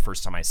by the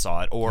first time I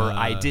saw it, or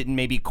I didn't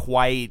maybe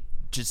quite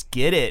just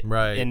get it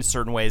in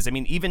certain ways. I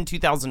mean, even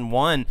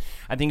 2001,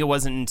 I think it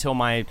wasn't until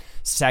my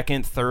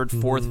second, third,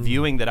 fourth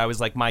viewing that I was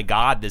like, my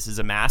God, this is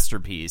a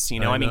masterpiece.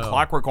 I mean,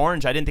 Clockwork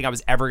Orange, I didn't think I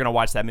was ever going to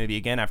watch that movie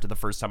again after the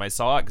first time I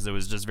saw it because it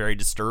was just very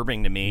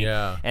disturbing to me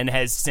and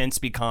has since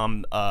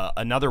become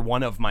another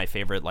one of my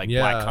favorite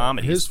black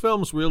comedies. His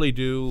films really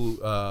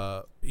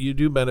do, you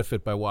do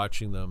benefit by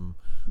watching them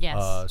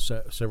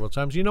several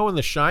times. When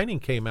The Shining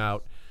came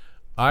out,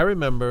 I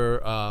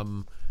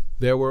remember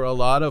there were a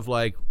lot of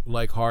like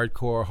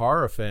hardcore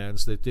horror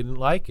fans that didn't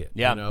like it,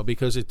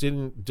 because it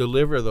didn't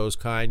deliver those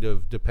kind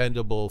of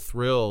dependable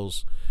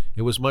thrills.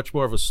 It was much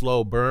more of a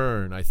slow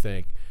burn, I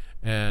think.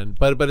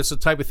 But it's the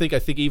type of thing I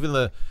think even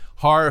the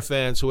horror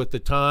fans who at the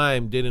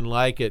time didn't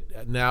like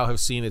it now have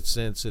seen it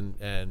since, and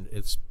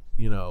it's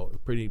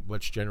pretty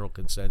much general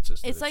consensus.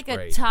 It's like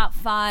great. A top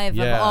 5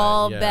 of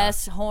all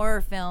best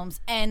horror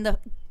films, and the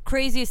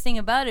craziest thing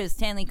about it is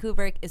Stanley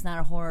Kubrick is not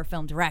a horror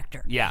film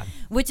director. Yeah.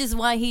 Which is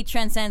why he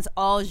transcends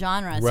all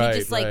genres. Right,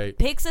 he just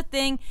picks a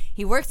thing,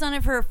 he works on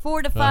it for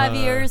 4 to 5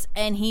 years,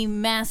 and he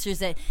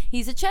masters it.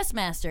 He's a chess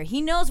master. He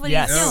knows what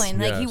he's doing.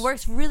 Like he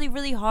works really,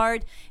 really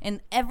hard,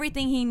 and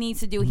everything he needs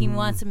to do, he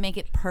wants to make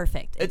it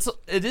perfect.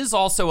 It is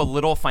also a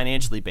little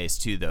financially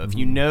based too, though. If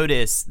you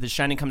notice, The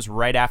Shining comes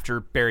right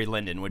after Barry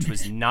Lyndon, which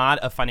was not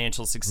a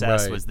financial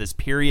success. Was this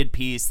period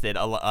piece that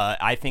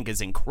I think is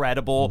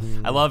incredible.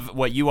 I love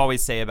what you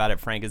always say about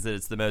it, Frank, is that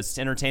it's the most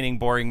entertaining,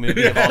 boring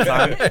movie of all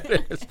time.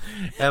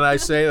 And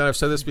I've said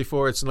this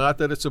before, it's not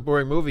that it's a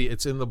boring movie,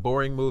 it's in the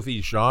boring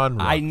movie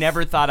genre. I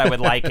never thought I would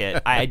like it.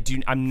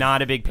 I'm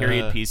not a big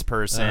period piece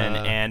person,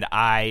 and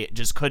I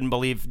just couldn't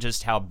believe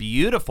just how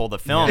beautiful the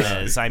film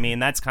is. I mean,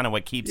 that's kind of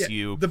what keeps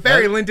you. The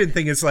Barry Lyndon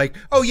thing is like,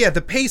 oh yeah,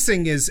 the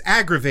pacing is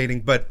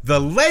aggravating, but the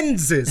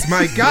lenses,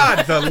 my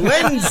God, the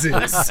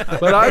lenses.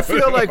 But I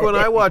feel like when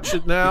I watch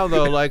it now,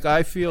 though,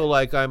 I feel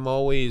like I'm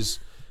always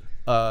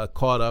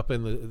caught up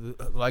in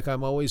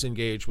I'm always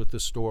engaged with the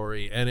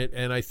story,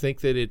 and I think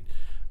that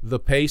the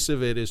pace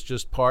of it is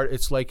just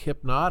it's like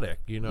hypnotic,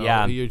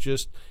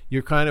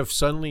 you're kind of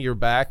suddenly you're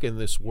back in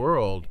this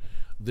world,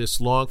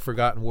 this long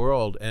forgotten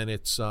world, and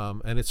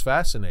it's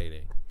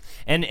fascinating.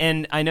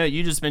 And I know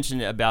you just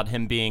mentioned about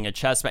him being a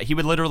chess player. He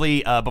would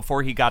literally,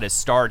 before he got his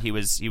start, he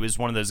was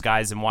one of those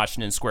guys in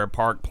Washington Square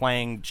Park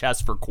playing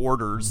chess for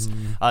quarters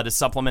to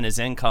supplement his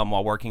income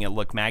while working at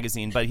Look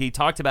magazine. But he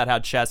talked about how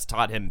chess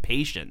taught him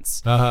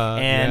patience.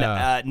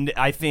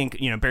 I think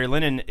Barry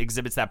Lyndon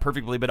exhibits that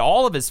perfectly, but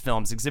all of his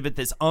films exhibit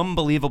this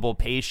unbelievable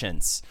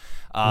patience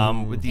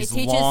with these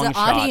long shots. It teaches the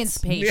audience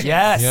patience.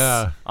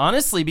 Yes,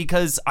 honestly,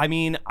 because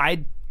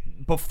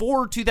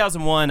before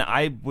 2001,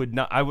 I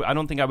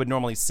don't think I would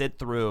normally sit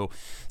through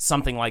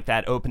something like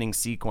that opening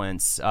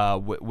sequence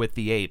with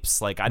the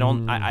apes. Like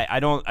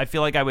I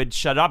feel like I would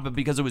shut up, but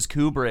because it was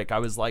Kubrick, I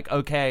was like,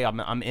 okay,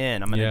 I'm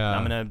in. I'm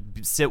gonna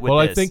sit with this. Well,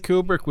 I think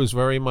Kubrick was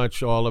very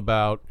much all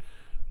about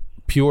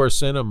pure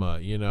cinema,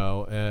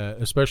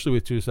 especially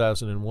with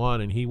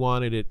 2001, and he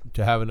wanted it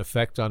to have an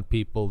effect on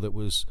people that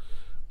was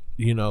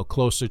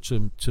closer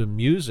to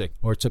music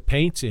or to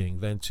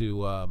painting than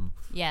to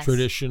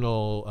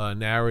traditional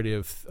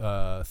narrative,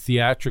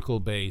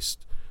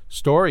 theatrical-based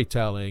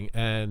storytelling.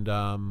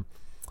 And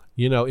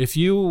You know, if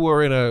you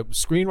were in a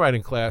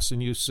screenwriting class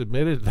and you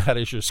submitted that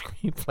as your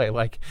screenplay,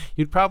 like,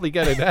 you'd probably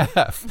get an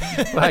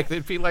F. Like,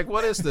 they'd be like,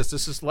 what is this?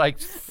 This is like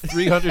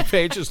 300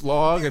 pages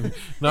long and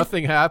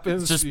nothing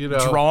happens. Just you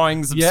know,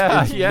 drawings of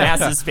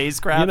NASA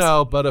spacecraft. You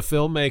know, but a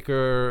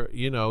filmmaker,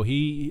 you know,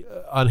 he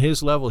on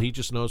his level, he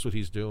just knows what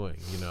he's doing.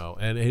 You know,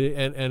 and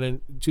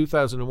in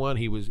 2001,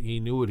 he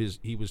knew what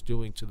he was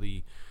doing to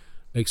the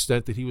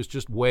extent that he was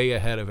just way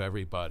ahead of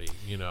everybody.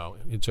 You know,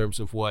 in terms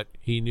of what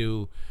he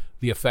knew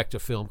the effect a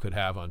film could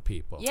have on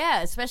people.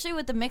 Yeah, especially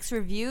with the mixed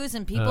reviews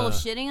and people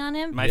shitting on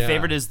him. My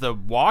favorite is the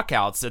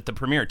walkouts at the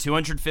premiere.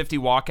 250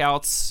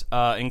 walkouts,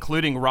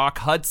 including Rock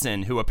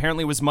Hudson, who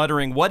apparently was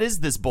muttering, "What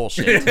is this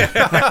bullshit?"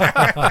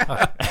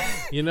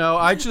 You know,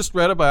 I just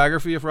read a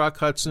biography of Rock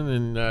Hudson,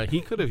 and he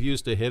could have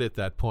used a hit at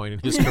that point in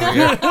his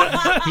career.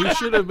 He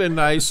should have been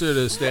nicer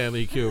to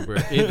Stanley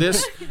Kubrick.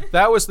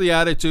 That was the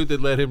attitude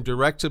that led him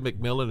direct to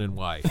Macmillan and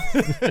Wife.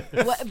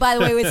 By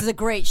the way, this is a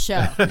great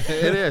show.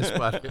 It is,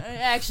 but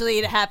actually,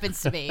 it happens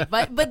to be,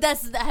 but that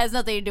has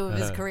nothing to do with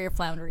his career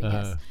floundering.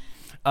 Yes.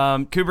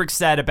 Kubrick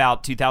said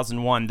about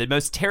 2001, the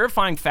most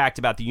terrifying fact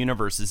about the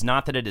universe is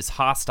not that it is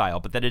hostile,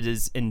 but that it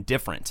is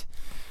indifferent.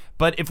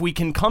 But if we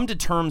can come to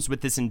terms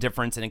with this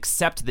indifference and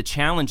accept the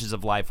challenges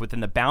of life within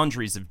the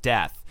boundaries of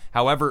death,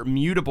 however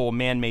mutable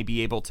man may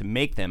be able to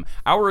make them,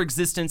 our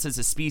existence as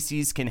a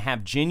species can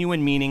have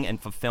genuine meaning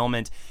and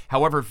fulfillment.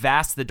 However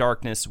vast the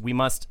darkness, we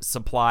must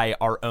supply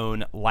our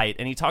own light.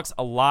 And he talks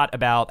a lot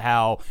about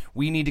how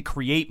we need to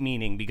create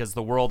meaning because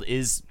the world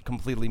is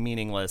completely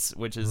meaningless,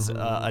 which is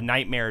a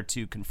nightmare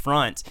to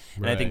confront.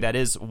 And I think that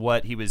is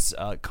what he was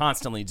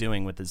constantly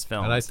doing with his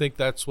films. And I think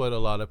that's what a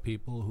lot of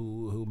people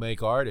who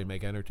make art and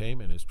make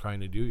entertainment is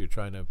trying to do. You're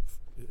trying to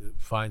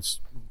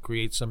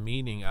create some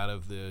meaning out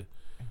of the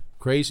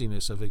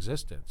craziness of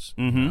existence.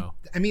 You know?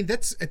 I mean,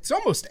 it's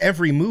almost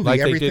every movie. Like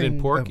everything, they did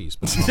in Porky's.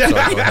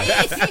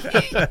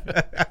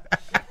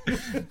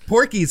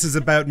 Porky's is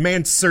about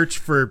man's search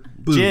for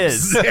boobs.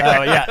 Jizz.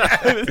 Oh,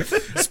 yeah.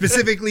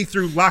 Specifically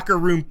through locker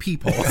room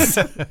peepholes,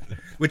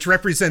 which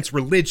represents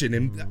religion.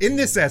 And in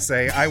this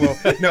essay, I will...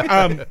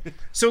 No,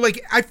 so,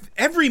 like,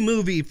 every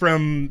movie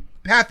from...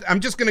 I'm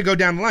just going to go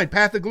down the line.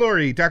 Path of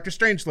Glory, Dr.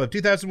 Strangelove,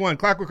 2001,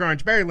 Clockwork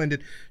Orange, Barry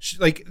Lyndon.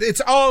 Like,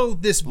 it's all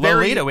this very...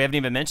 Lolita. We haven't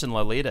even mentioned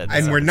Lolita.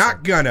 And we're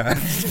not gonna.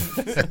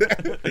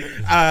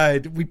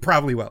 We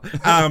probably will.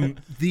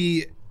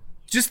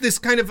 Just this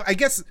kind of, I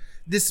guess,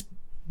 this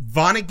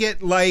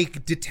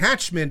Vonnegut-like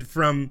detachment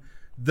from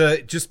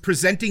just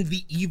presenting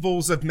the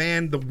evils of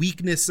man, the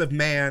weakness of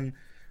man,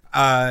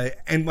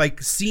 and,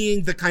 like,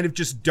 seeing the kind of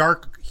just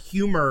dark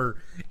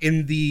humor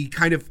in the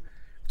kind of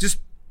just...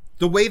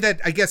 the way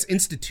that, I guess,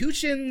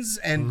 institutions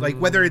and like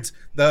whether it's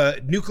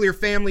the nuclear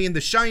family in The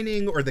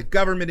Shining or the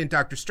government in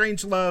Dr.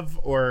 Strangelove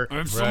or... I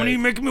have so many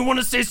making me want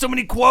to say so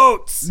many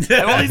quotes. I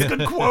have all these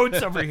good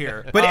quotes over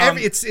here. But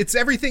it's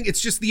everything. It's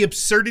just the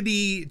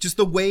absurdity, just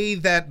the way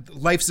that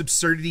life's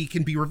absurdity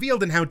can be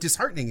revealed and how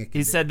disheartening it can be.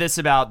 He said this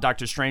about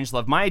Dr.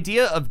 Strangelove. My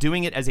idea of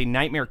doing it as a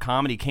nightmare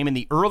comedy came in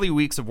the early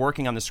weeks of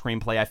working on the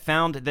screenplay. I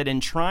found that in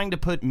trying to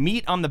put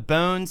meat on the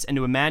bones and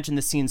to imagine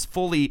the scenes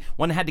fully,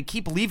 one had to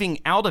keep leaving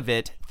out of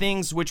it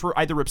things which were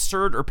either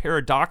absurd or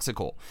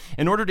paradoxical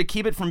in order to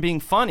keep it from being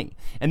funny.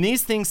 And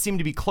these things seem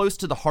to be close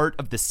to the heart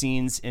of the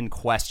scenes in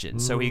question.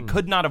 So he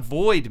could not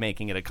avoid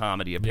making it a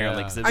comedy,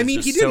 apparently. Yeah. I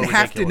mean, he didn't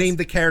have to name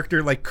the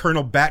character like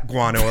Colonel Bat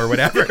Guano or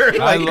whatever. Like,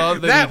 I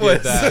love that he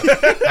did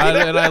that.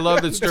 And I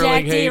love that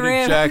Sterling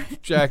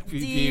hated Jack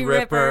D.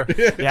 Ripper.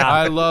 Yeah.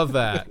 I love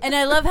that. And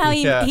I love how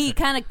he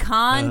kind of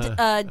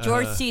conned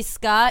George C.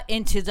 Scott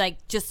into,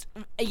 like, just,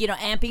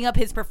 amping up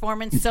his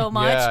performance so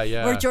much.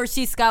 Where George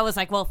C. Scott was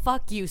like, well,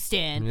 fuck you,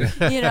 Stan.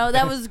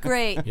 That was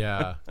great.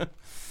 Yeah.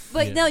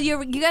 But no,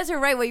 you guys are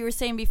right. What you were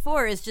saying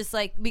before is just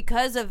like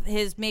because of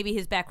his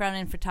background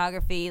in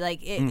photography, like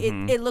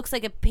it looks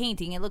like a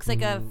painting. It looks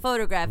like a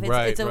photograph.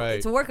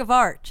 It's a work of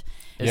art.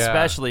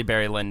 Especially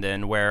Barry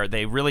Lyndon, where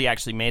they really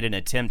actually made an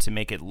attempt to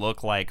make it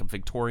look like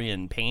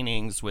Victorian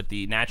paintings with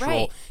the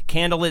natural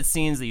candlelit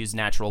scenes. They used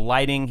natural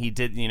lighting. He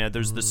did,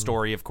 there's the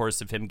story, of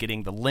course, of him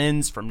getting the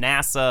lens from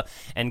NASA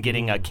and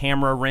getting a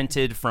camera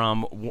rented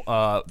from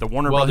the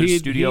Warner Brothers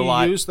studio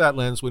lot. He used that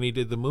lens when he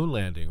did the moon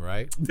landing,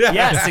 right?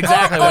 Yes,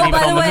 exactly. When he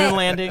filmed the moon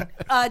landing.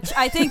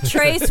 I think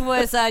Trace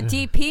was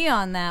DP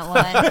on that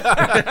one.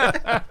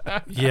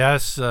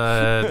 Yes,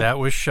 that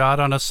was shot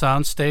on a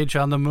soundstage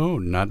on the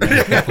moon, not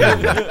many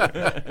people.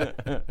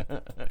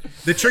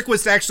 The trick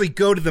was to actually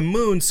go to the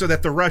moon so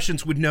that the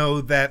Russians would know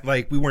that,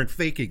 like, we weren't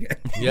faking it.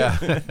 Yeah.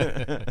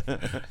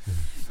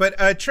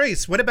 But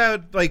Trace, what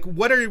about, like,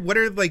 what are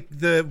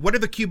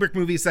the Kubrick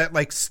movies that,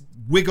 like,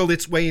 wiggled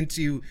its way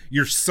into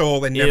your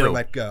soul and never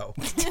let go?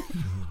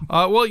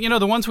 Well,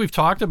 the ones we've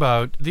talked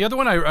about. The other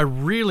one I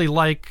really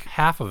like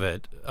half of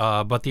it,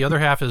 but the other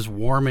half is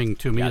warming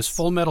to me. Is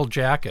Full Metal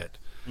Jacket.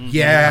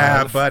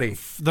 Yeah, buddy.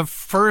 The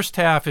first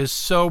half is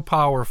so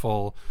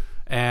powerful.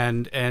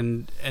 And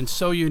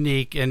so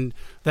unique, and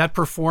that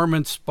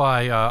performance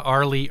by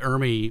R. Lee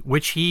Ermey,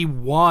 which he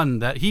won,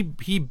 that he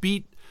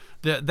beat,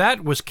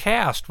 that was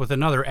cast with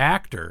another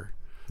actor,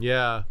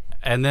 Yeah.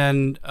 And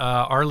then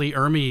R. Lee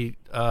Ermey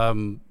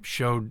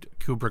showed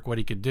Kubrick what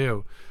he could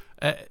do.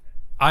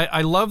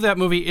 I love that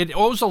movie. It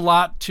owes a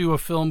lot to a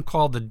film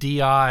called The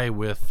D.I.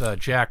 with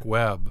Jack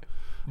Webb.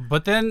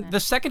 But then the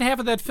second half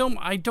of that film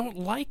I don't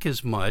like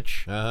as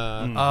much.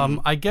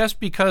 I guess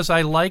because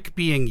I like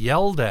being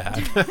yelled at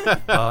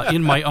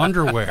in my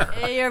underwear.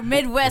 Your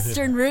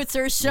Midwestern roots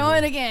are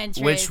showing again,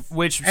 Trace.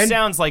 Which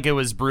sounds like it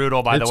was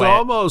brutal, by the way. It's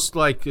almost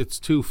like it's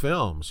two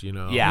films, you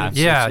know? Yeah.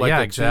 It's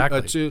like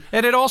exactly.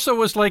 And it also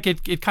was like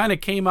it kind of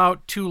came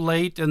out too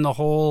late in the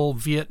whole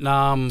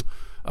Vietnam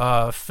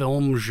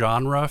film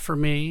genre for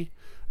me.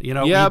 You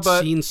know, we'd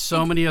seen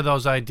so many of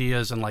those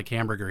ideas in like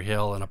Hamburger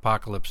Hill and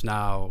Apocalypse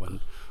Now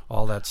and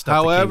all that stuff.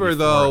 However,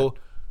 though,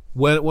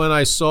 when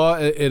I saw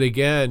it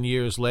again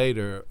years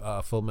later,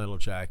 Full Metal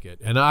Jacket,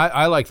 and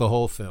I like the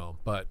whole film,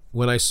 but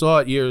when I saw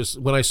it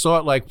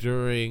like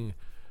during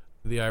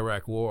the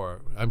Iraq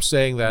War, I'm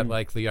saying that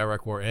like the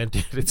Iraq War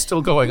ended, it's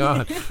still going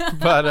on,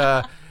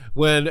 but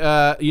when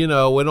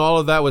when all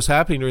of that was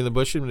happening during the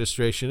Bush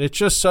administration, it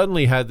just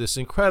suddenly had this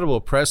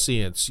incredible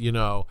prescience, you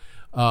know.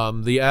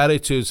 The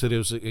attitudes that it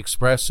was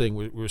expressing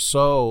were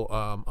so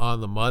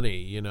on the money,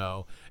 you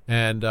know.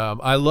 And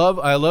I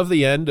love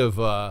the end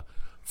of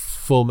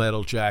Full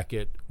Metal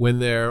Jacket when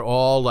they're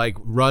all like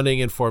running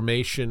in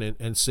formation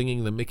and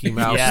singing the Mickey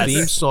Mouse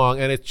theme song,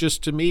 and it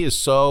just to me is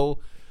so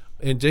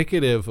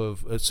indicative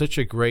of such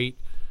a great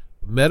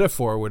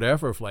metaphor,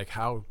 whatever, of like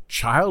how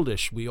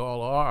childish we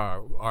all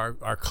are,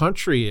 our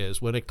country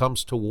is when it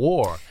comes to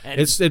war. And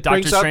it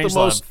brings out the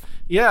most.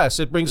 Yes,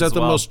 it brings out the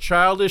most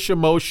childish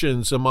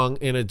emotions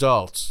in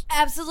adults.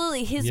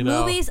 Absolutely. His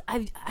movies,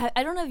 I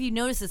don't know if you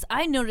noticed this.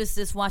 I noticed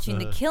this watching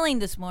The Killing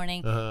this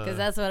morning because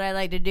that's what I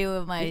like to do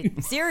with my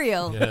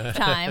cereal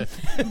time.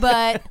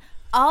 But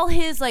all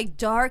his like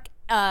dark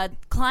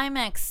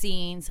climax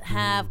scenes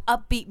have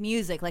upbeat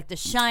music, like The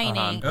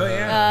Shining. Oh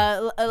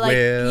yeah.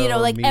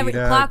 Like like every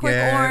Clockwork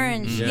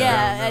Orange.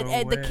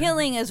 Yeah. The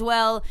Killing as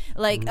well.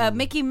 Like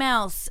Mickey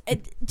Mouse.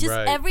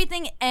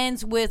 Everything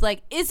ends with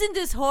like, isn't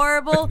this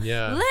horrible?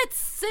 Let's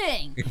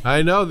sing.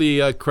 I know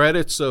the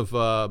credits of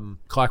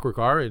Clockwork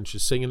Orange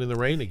is Singing in the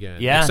Rain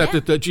again. Yeah. Except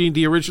that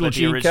the original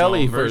Gene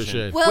Kelly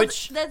version. Well,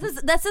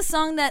 that's a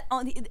song that.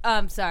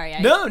 I'm sorry.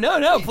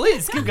 No.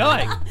 Please keep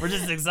going. We're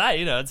just excited.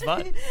 You know, it's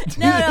fun.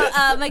 No.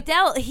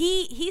 McDowell,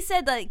 he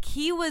said like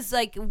he was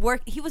like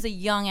he was a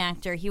young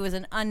actor. He was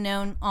an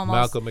unknown almost.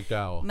 Malcolm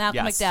McDowell.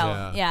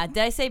 McDowell. Yeah. Did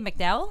I say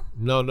McDowell?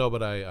 No,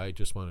 but I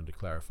just wanted to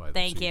clarify that.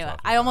 Thank you.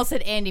 I almost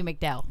said Andy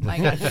McDowell. My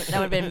gosh, that would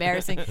have been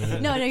embarrassing.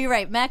 No, you're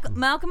right.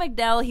 Malcolm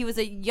McDowell, he was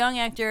a young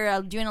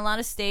actor doing a lot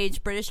of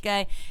stage, British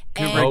guy.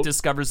 Kubrick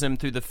discovers him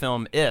through the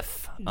film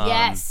If.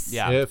 Yes.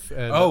 Yeah. If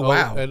and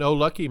and Oh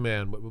Lucky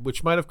Man,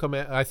 which might have come.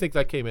 I think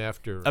that came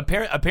after.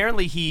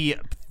 Apparently, he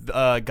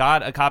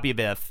got a copy of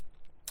If.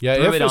 Yeah,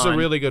 If is a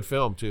really good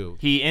film, too.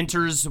 He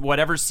enters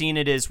whatever scene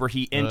it is where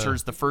he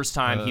enters the first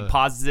time. He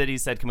pauses it. He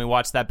said, can we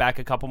watch that back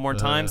a couple more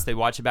times? They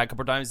watch it back a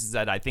couple times. He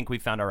said, I think we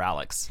found our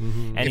Alex.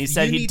 And he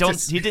said he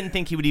didn't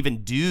think he would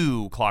even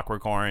do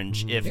Clockwork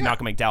Orange if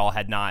Malcolm McDowell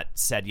had not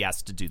said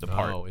yes to do the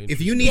part.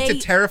 If you need to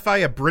terrify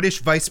a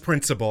British vice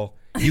principal,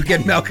 you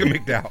get Malcolm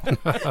McDowell.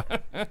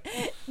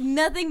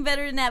 Nothing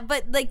better than that.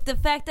 But like the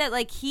fact that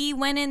like he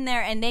went in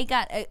there and they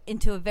got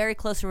into a very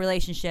close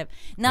relationship,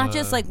 not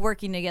just like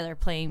working together,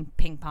 playing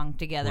ping pong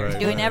together,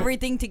 doing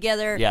everything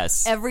together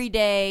every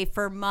day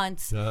for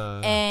months.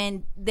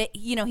 And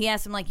he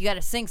asked him like, you got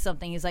to sing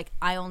something. He's like,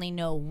 I only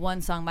know one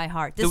song by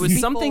heart. This was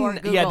something.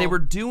 Google. Yeah, they were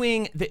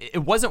doing.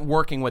 It wasn't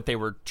working what they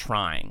were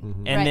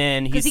trying. And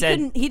then he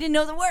said he didn't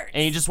know the words.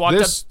 And he just walked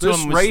up to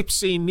this him. This rape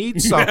scene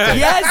needs something.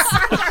 Yes.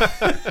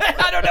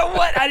 I don't know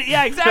what.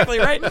 Yeah, exactly,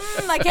 right?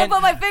 I can't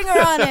put my finger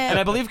on it. And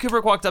I believe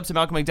Kubrick walked up to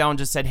Malcolm McDowell and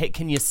just said, hey,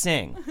 can you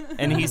sing?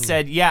 And he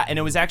said, yeah. And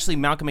it was actually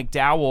Malcolm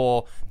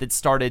McDowell that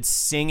started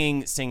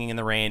singing in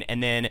the Rain.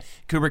 And then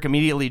Kubrick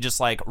immediately just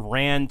like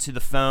ran to the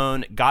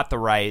phone, got the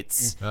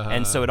rights.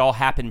 And so it all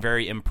happened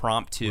very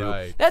impromptu.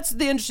 Right. That's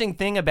the interesting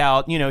thing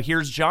about,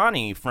 Here's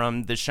Johnny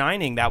from The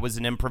Shining. That was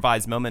an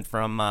improvised moment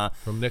from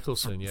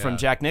Nicholson, from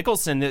Jack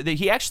Nicholson.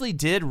 He actually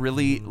did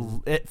really,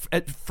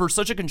 for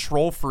such a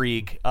control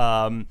freak,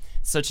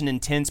 such an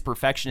intense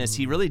perfectionist,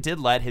 he really did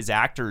let his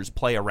actors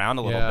play around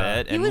a little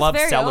bit, and loved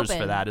Sellers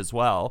for that as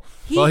well.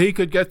 He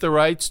could get the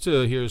rights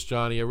to Here's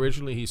Johnny.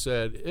 Originally he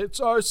said,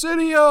 it's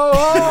Arsenio!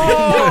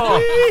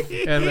 Oh!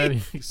 And then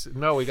he said,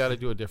 no, we got to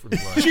do a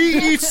different one.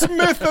 G.E.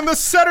 Smith and the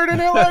Saturday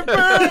Night Live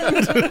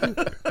Band!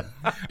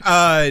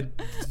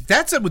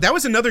 That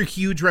was another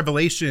huge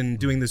revelation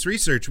doing this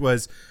research,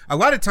 was a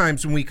lot of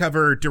times when we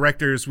cover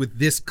directors with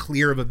this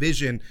clear of a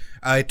vision,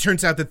 it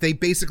turns out that they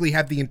basically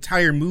have the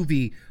entire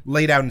movie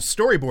laid out in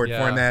storyboard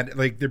format.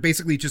 Like they're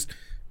basically just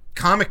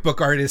comic book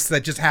artists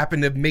that just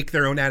happen to make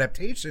their own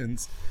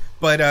adaptations.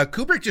 But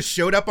Kubrick just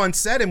showed up on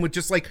set and would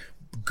just like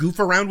goof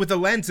around with the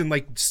lens and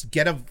like just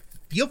get a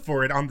feel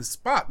for it on the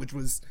spot, which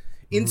was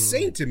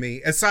insane to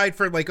me, aside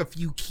for like a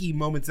few key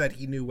moments that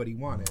he knew what he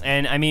wanted.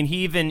 And I mean, he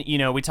even,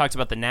 we talked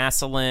about the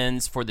NASA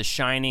lens for The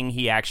Shining.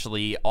 He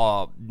actually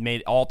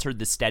altered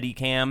the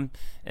Steadicam,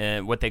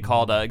 what they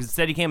called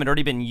Steadicam had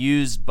already been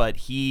used, but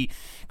he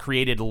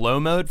created low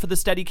mode for the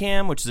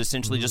Steadicam, which is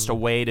essentially just a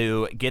way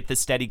to get the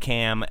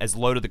Steadicam as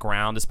low to the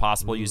ground as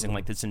possible using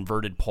like this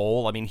inverted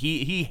pole. I mean,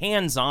 he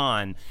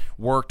hands-on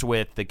worked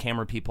with the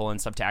camera people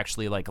and stuff to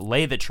actually like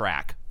lay the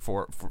track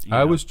for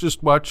I was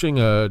just watching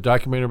a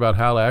documentary about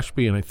Hal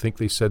Ashby, and I think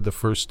they said the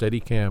first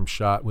Steadicam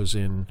shot was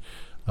in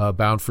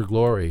Bound for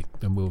Glory,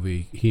 the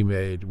movie he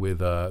made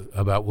with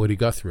about Woody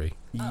Guthrie.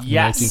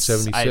 Yes,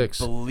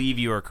 1976. I believe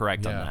you are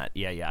correct on that.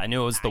 Yeah. I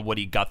knew it was the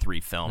Woody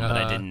Guthrie film, but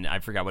I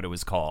forgot what it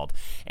was called.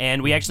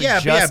 And we actually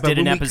did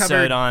an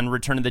episode on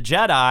Return of the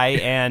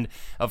Jedi, and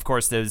of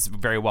course, that was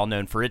very well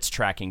known for its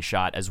tracking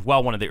shot as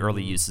well, one of the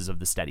early uses of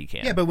the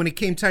Steadicam. Yeah, but when it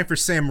came time for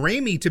Sam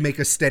Raimi to make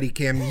a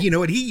Steadicam, you know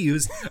what he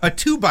used? A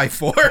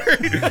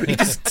 2x4. He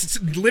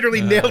just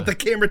literally nailed the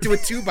camera to a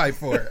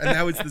 2x4, and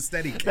that was the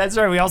Steadicam. That's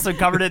right. We also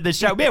covered it in the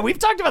show. Man, we've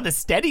talked about the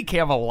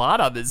Steadicam a lot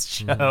on this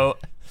show.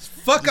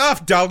 Fuck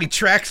off, Dolly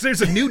Tracks.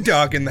 There's a new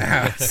dog in the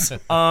house.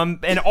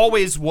 And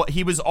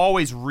he was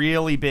always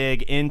really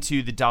big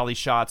into the dolly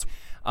shots.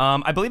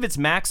 I believe it's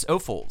Max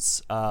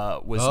Ophuls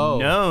was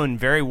known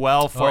very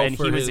well for, and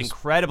he was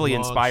incredibly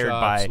inspired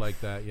by like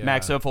that,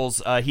 Max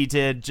Ophuls. He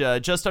did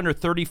just under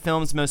 30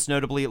 films, most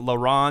notably La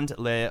Ronde,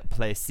 Le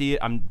Plaisir.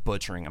 I'm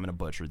going to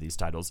butcher these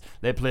titles.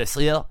 Le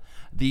Plaisir,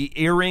 The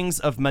Earrings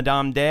of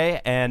Madame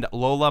Day, and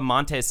Lola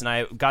Montes. And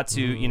I got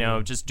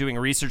to, just doing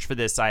research for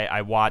this,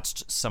 I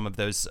watched some of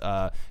those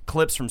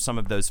clips from some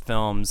of those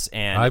films,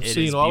 and I've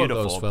seen all of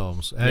those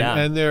films,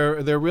 and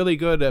they're really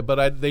good.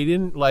 But they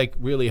didn't like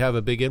really have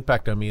a big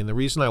impact on me, and the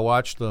reason I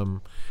watched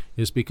them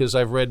is because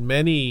I've read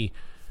many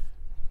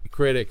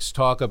critics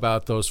talk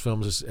about those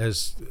films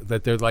as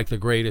that they're like the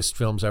greatest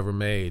films ever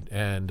made,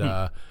 and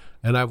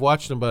I've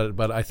watched them,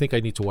 but I think I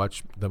need to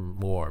watch them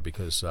more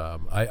because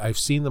I've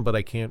seen them, but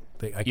I can't.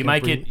 You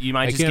might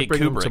just get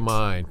bring Kubrick them to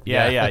mind.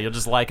 Yeah, you'll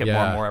just like it more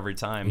and more every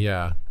time.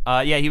 Yeah.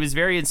 He was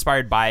very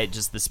inspired by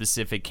just the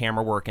specific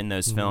camera work in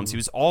those films. He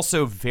was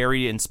also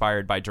very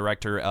inspired by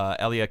director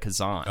Elia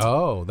Kazan.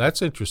 Oh,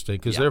 that's interesting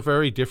because they're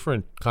very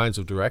different kinds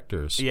of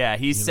directors. Yeah,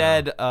 he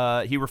said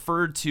he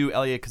referred to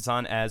Elia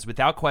Kazan as,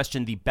 without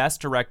question, the best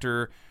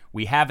director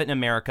we have in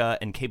America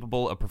and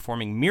capable of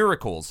performing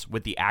miracles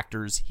with the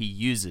actors he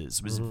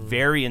uses. Was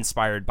very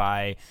inspired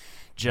by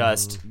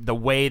just the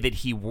way that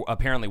he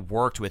apparently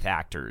worked with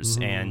actors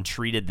and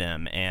treated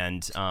them.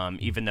 And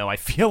even though I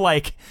feel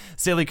like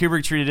Stanley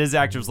Kubrick treated his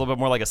actors a little bit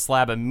more like a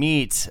slab of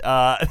meat.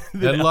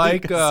 And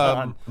like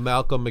Malcolm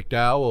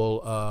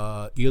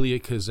McDowell, Elia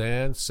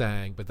Kazan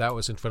sang, but that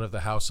was in front of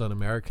the House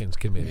Un-Americans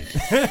Committee.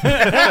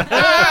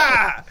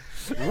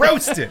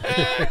 Roasted.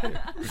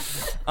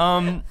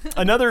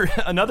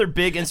 Another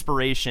big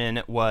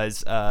inspiration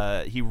was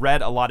he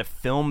read a lot of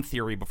film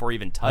theory before he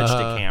even touched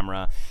a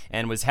camera,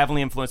 and was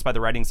heavily influenced by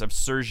the writings of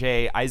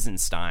Sergei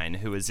Eisenstein,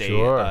 who is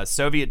a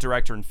Soviet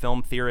director and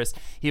film theorist.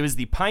 He was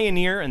the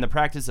pioneer in the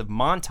practice of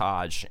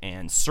montage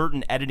and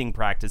certain editing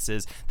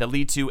practices that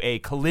lead to a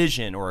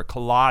collision or a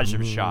collage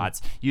of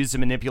shots used to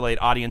manipulate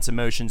audience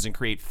emotions and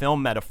create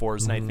film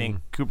metaphors. And I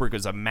think Kubrick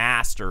was a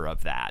master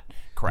of that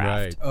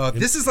craft. Right.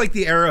 This is like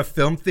the era of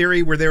film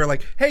theory where they were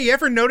like, hey, you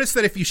ever notice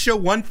that if you show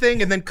one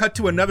thing and then cut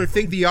to another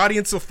thing, the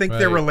audience will think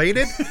they're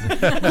related?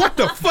 What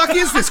the fuck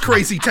is this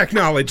crazy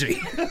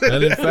technology?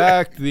 And in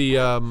fact, the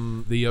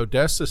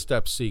Odessa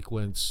step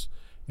sequence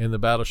in the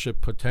battleship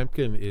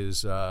Potemkin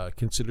is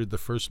considered the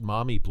first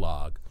mommy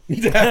blog.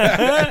 I'm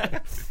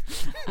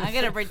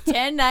going to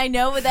pretend I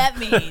know what that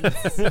means.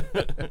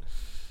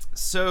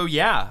 So,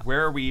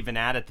 where are we even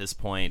at this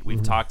point?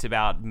 We've talked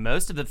about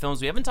most of the films.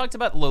 We haven't talked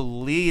about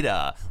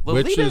Lolita.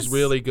 Which is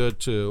really good,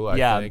 too,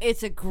 I think.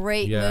 It's a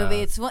great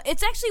movie. It's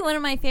actually one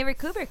of my favorite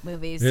Kubrick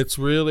movies. It's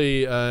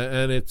really,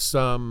 and it's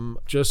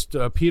just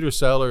Peter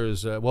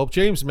Sellers.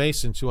 James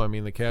Mason, too. I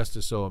mean, the cast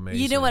is so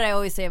amazing. You know what I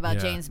always say about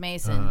James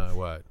Mason?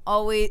 What?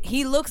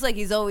 He looks like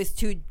he's always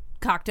two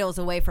cocktails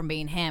away from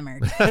being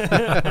hammered.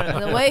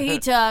 The way he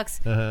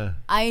talks,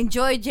 I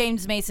enjoy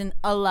James Mason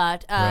a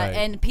lot.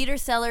 And Peter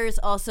Sellers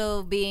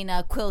also being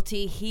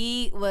Quilty,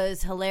 he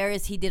was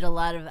hilarious. He did a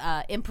lot of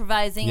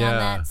improvising on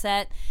that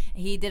set.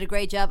 He did a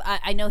great job.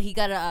 I know he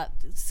got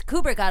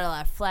Kubrick got a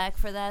lot of flack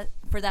for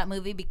that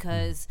movie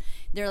because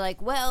they're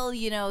like, well,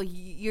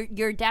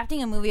 you're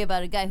adapting a movie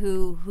about a guy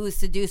who's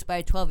seduced by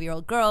a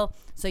 12-year-old girl,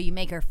 so you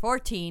make her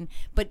 14,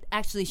 but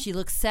actually she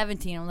looks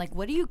 17. I'm like,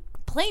 what are you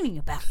complaining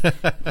about?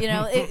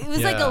 It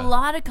was like a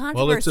lot of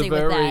controversy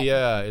with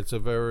that. It's a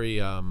very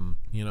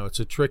it's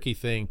a tricky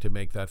thing to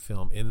make that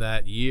film in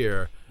that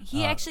year.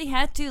 He actually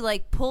had to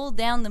like pull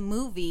down the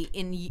movie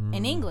in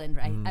England,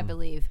 right? I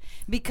believe,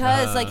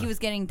 because like he was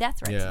getting death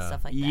threats and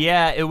stuff like that.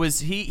 Yeah, it was.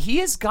 He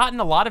has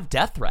gotten a lot of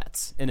death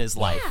threats in his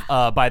life.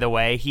 By the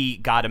way, he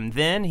got them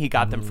then. He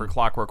got them for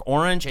Clockwork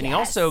Orange, and he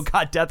also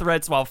got death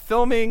threats while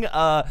filming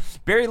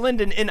Barry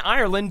Lyndon in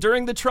Ireland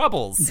during the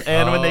Troubles.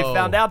 And when they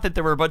found out that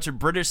there were a bunch of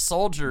British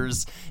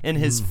soldiers in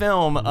his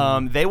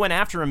film, they went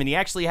after him, and he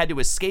actually had to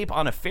escape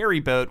on a ferry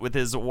boat with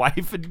his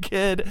wife and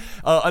kid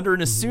under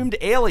an assumed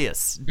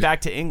alias back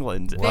to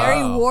England.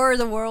 Very War of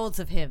the Worlds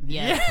of him.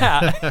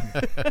 Yeah.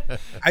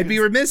 I'd be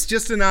remiss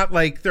just to not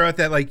like throw out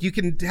that like you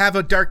can have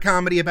a dark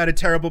comedy about a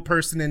terrible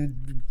person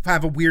and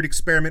have a weird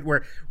experiment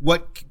where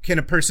what can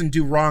a person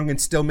do wrong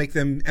and still make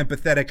them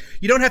empathetic.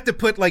 You don't have to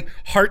put like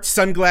heart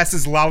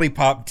sunglasses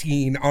lollipop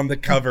teen on the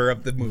cover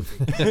of the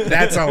movie.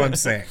 That's all I'm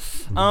saying.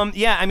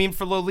 Yeah, I mean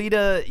for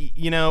Lolita,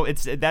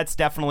 that's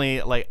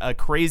definitely like a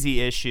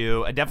crazy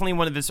issue. Definitely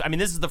one of this. I mean,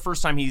 this is the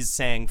first time he's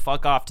saying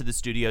fuck off to the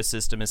studio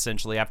system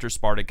essentially after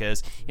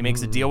Spartacus. He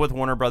makes a deal with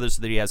Warner Brothers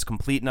so that he has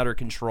complete and utter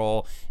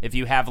control. If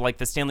you have like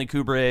the Stanley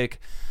Kubrick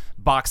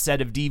box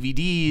set of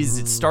DVDs,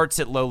 it starts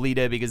at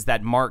Lolita because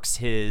that marks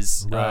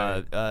his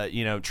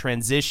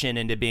transition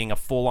into being a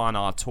full-on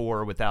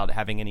auteur without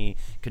having any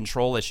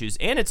control issues.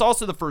 And it's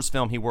also the first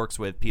film he works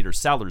with Peter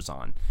Sellers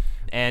on.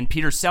 And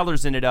Peter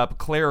Sellers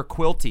Claire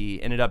Quilty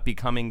ended up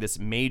becoming this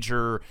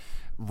major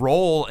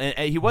role, and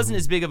he wasn't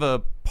as big of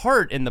a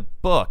part in the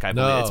book. I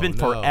believe it's been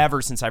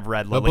forever since I've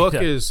read Lolita. The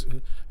book is,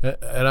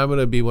 and I'm going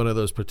to be one of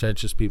those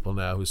pretentious people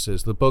now who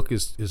says the book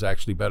is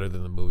actually better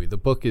than the movie. The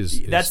book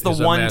is that's the is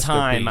one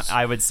time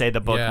I would say the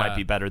book might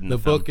be better than the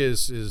film. The book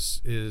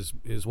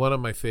is one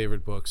of my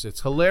favorite books.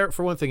 It's hilarious.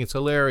 For one thing, it's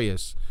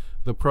hilarious.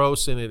 The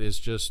prose in it is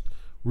just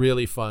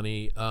really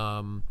funny.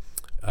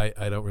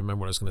 I don't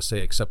remember what I was going to say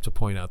except to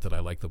point out that I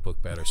like the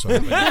book better, so I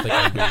think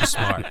I'm really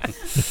smart.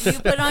 You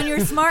put on your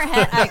smart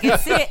hat. I can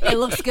see it. It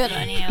looks good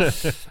on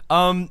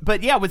you.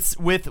 But yeah,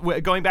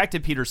 with going back to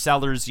Peter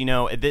Sellers,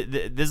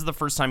 this is the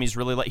first time he's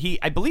really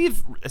I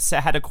believe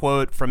had a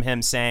quote from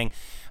him saying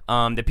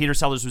that Peter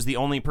Sellers was the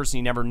only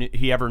person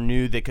he ever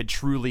knew that could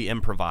truly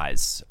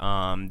improvise,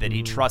 that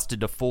he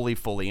trusted to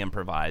fully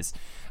improvise.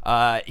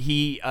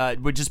 He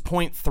would just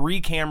point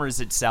 3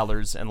 cameras at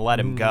Sellers and let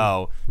him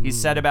go. He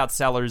said about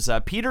Sellers,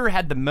 Peter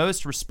had the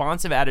most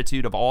responsive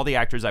attitude of all the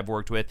actors I've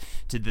worked with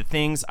to the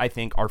things I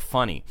think are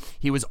funny.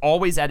 He was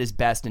always at his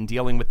best in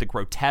dealing with the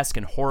grotesque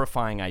and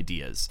horrifying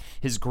ideas.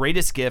 His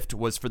greatest gift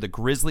was for the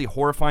grisly,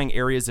 horrifying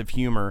areas of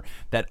humor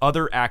that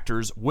other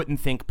actors wouldn't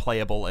think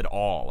playable at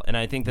all. And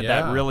I think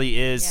that really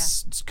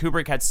is...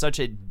 Kubrick had such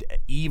a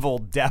evil,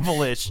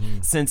 devilish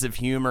sense of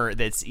humor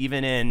that's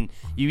you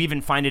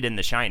even find it in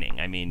The Shining.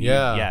 I mean,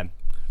 yeah.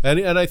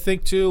 And I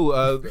think too,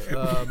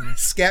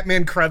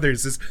 Scatman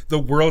Crothers is the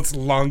world's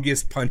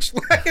longest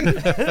punchline.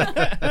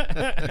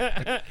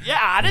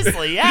 Yeah,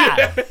 honestly,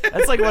 yeah.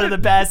 That's like one of the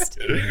best.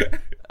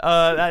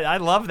 I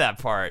love that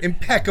part.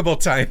 Impeccable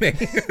timing.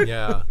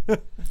 Yeah.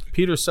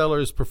 Peter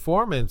Sellers'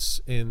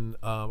 performance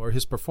or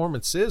his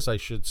performances, I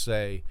should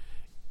say,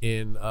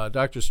 in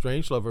Dr.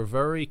 Strangelove are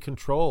very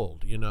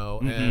controlled,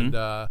 and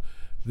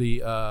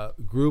the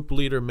group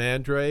leader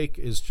Mandrake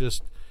is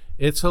just...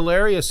 It's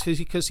hilarious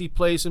because he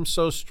plays him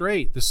so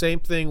straight. The same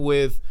thing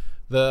with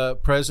the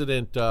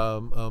president,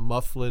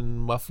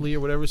 Muffley or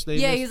whatever his name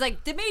is. Yeah, he's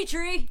like,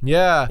 Dimitri.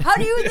 Yeah. How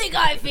do you think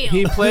I feel?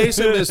 He plays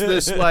him as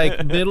this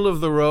like middle of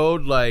the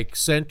road, like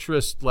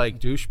centrist, like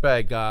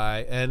douchebag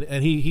guy, and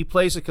he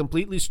plays it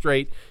completely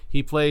straight.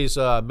 He plays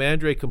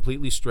Mandrake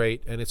completely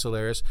straight, and it's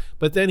hilarious.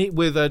 But then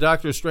with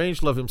Dr.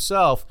 Strangelove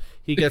himself,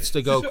 he gets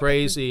to go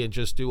crazy and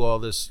just do all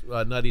this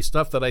nutty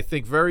stuff that I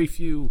think very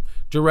few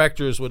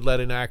directors would let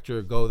an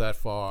actor go that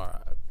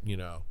far,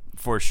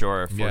 For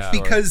sure.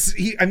 Because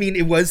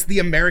it was the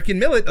American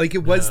military, like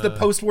it was the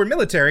post-war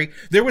military.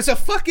 There was a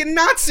fucking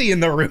Nazi in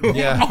the room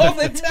all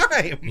the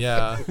time.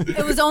 Yeah.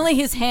 It was only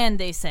his hand,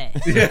 they say.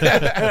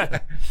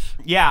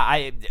 Yeah,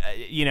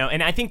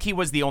 and I think he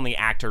was the only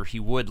actor he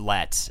would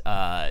let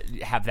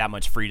have that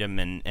much freedom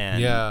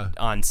and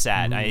on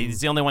set. He's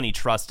the only one he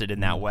trusted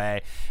in that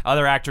way.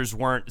 Other actors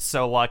weren't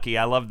so lucky.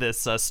 I love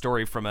this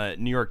story from a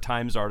New York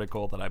Times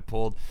article that I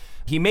pulled.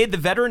 He made the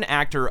veteran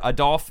actor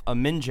Adolphe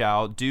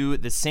Menjou do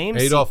the same...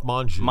 Adolphe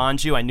Menjou.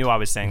 Menjou. I knew I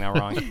was saying that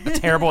wrong.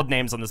 Terrible with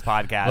names on this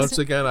podcast. Once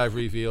again, I've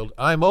revealed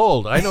I'm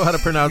old. I know how to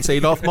pronounce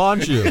Adolphe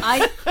Menjou.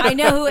 I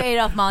know who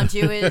Adolphe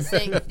Menjou is.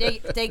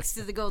 Thanks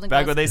to the Golden Globes.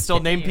 Back when they still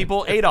named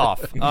people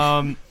Adolf.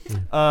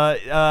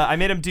 I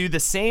made him do the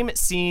same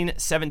scene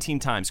 17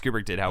 times.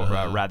 Kubrick did,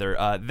 rather.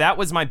 That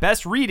was my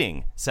best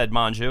reading, said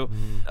Menjou,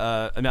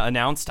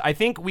 announced. I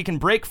think we can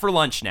break for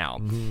lunch now.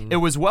 It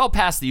was well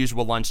past the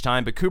usual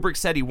lunchtime, but Kubrick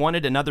said he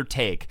wanted another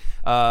take.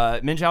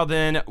 Menjou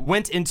then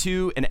went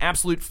into an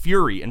absolute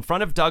fury. In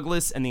front of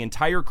Douglas and the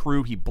entire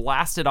crew, he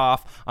blasted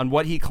off on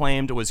what he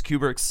claimed was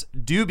Kubrick's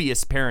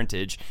dubious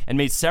parentage and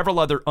made several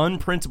other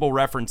unprintable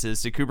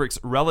references to Kubrick's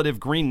relative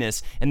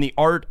greenness and the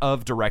art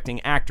of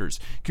directing actors.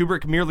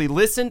 Kubrick merely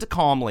merely listened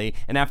calmly,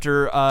 and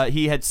after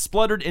he had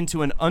spluttered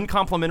into an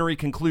uncomplimentary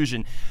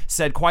conclusion,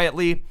 said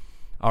quietly,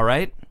 "All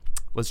right,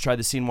 let's try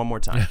the scene one more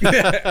time."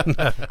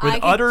 With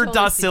utter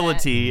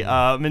docility,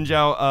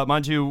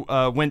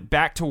 Manju went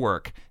back to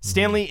work.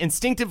 Stanley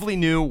instinctively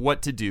knew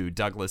what to do,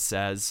 Douglas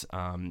says.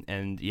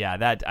 And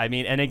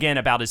again,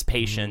 about his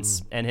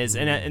patience and his,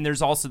 and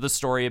there's also the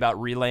story about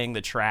relaying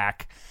the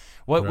track.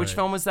 Which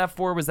film was that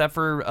for? Was that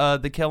for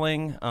The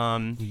Killing?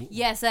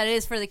 Yes, that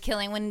is for The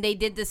Killing. When they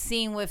did the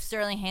scene with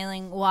Sterling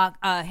Hayden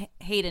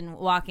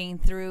walking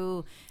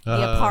through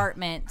the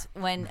apartment,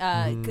 when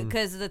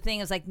because the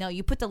thing is like, no,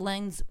 you put the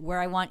lens where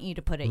I want you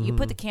to put it. You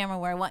put the camera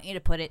where I want you to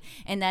put it,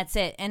 and that's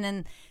it. And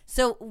then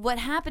so what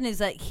happened is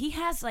that he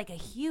has like a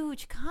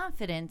huge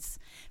confidence,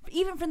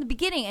 even from the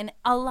beginning. And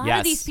a lot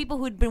of these people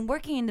who'd been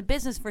working in the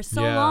business for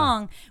so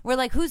long were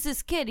like, "Who's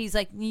this kid?" He's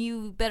like,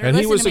 "You better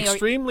listen to me." And he was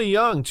extremely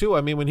young too.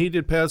 I mean, when he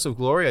did Paths of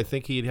Glory, I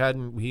think he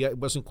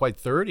wasn't quite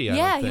 30.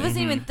 He wasn't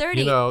even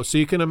 30. So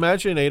you can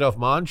imagine Adolphe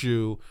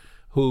Manjou,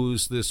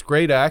 who's this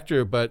great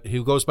actor, but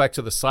who goes back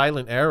to the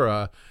silent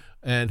era,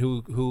 and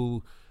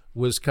who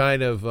was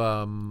kind of he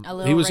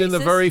was racist in the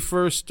very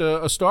first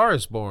A Star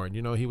Is Born.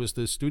 He was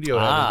the studio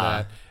head in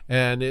that,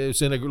 and it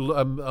was in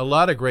a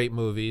lot of great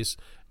movies.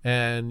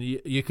 And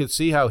you could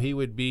see how he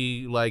would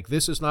be like,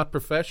 this is not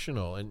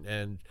professional,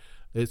 and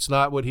it's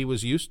not what he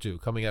was used to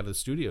coming out of the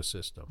studio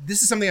system.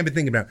 This is something I've been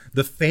thinking about.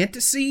 The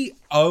fantasy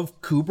of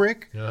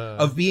Kubrick,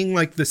 of being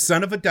like the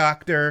son of a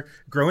doctor,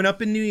 growing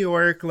up in New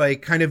York,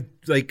 like kind of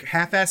like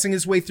half-assing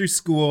his way through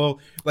school.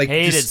 Like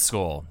hated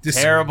school.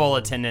 Terrible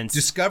attendance.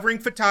 Discovering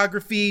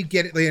photography,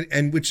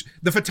 and which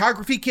the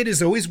photography kid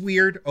is always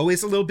weird,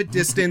 always a little bit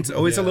distant,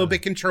 always a little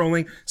bit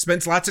controlling,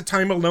 spends lots of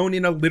time alone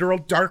in a literal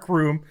dark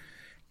room.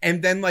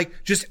 And then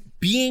like just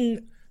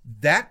being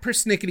that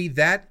persnickety,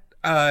 that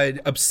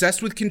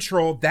obsessed with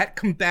control, that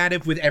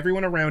combative with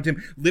everyone around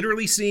him,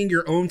 literally seeing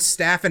your own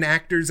staff and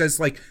actors as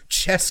like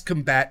chess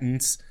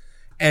combatants,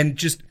 and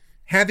just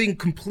having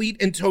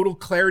complete and total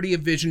clarity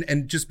of vision,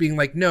 and just being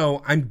like,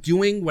 no, I'm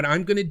doing what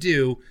I'm going to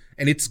do,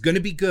 and it's going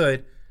to be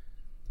good.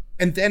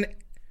 And then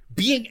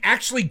being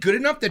actually good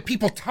enough that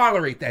people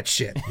tolerate that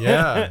shit.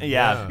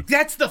 Yeah.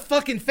 That's the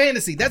fucking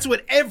fantasy. That's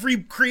what every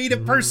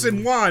creative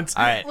person wants,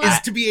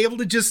 is to be able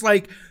to just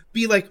like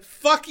be like,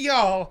 fuck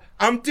y'all,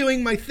 I'm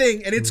doing my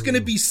thing, and it's going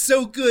to be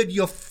so good,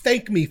 you'll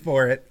thank me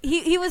for it.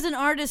 He was an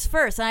artist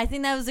first, and I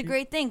think that was a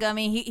great thing. I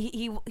mean,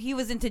 he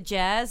was into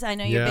jazz. I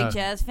know you're a big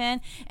jazz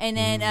fan. And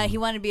then he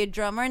wanted to be a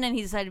drummer, and then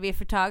he decided to be a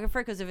photographer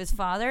because of his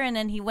father. And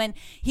then he went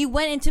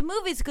into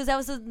movies because that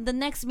was the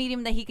next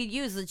medium that he could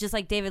use, just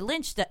like David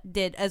Lynch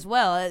did as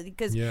well.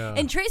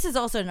 And Trace is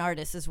also an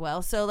artist as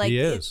well. So like, he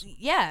is.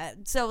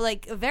 So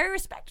like a very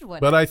respected one.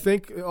 But I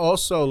think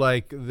also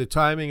like the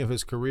timing of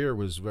his career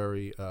was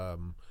very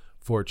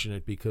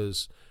fortunate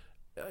because,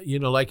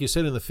 like you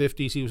said, in the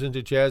 50s, he was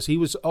into jazz. He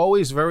was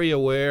always very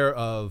aware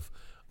of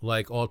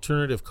like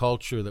alternative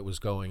culture that was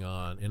going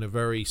on in a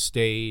very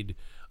staid,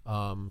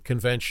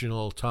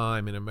 conventional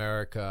time in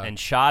America, and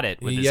shot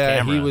it with his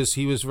camera.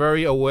 He was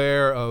very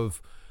aware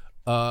of.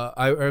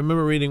 I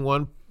remember reading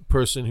one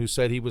person who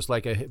said he was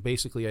like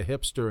basically a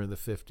hipster in the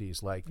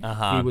 50s. Like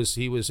he was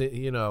he was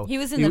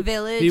in the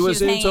Village. He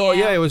was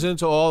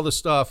into all the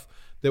stuff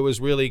that was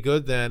really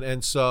good then,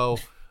 and so.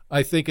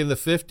 I think in the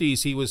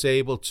 50s he was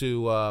able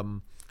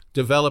to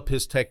develop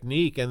his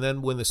technique, and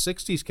then when the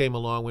 60s came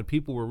along, when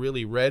people were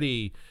really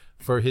ready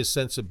for his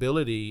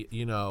sensibility,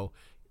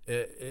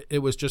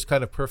 it was just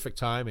kind of perfect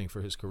timing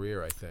for his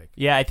career, I think.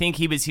 Yeah, I think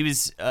he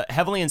was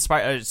heavily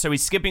inspired. So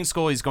he's skipping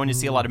school. He's going to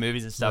see a lot of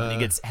movies and stuff, and he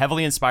gets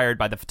heavily inspired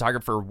by the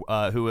photographer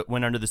who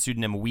went under the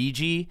pseudonym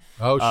Ouija.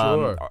 Oh,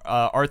 sure.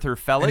 Arthur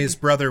Felig. And his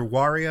brother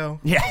Wario.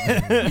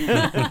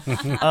 Yeah.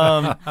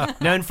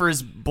 Known for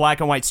his black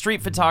and white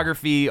street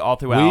photography all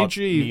throughout Ouija,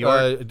 New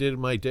York. Did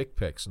my dick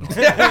pics.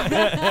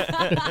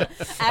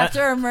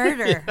 After a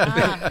murder.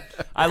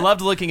 I loved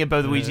looking at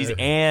both Ouija's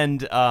and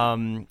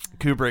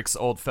Kubrick's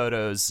old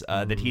photos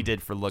that he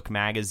did for Look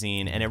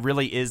magazine, and it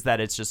really is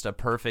that it's just a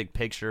perfect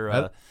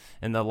picture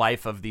in the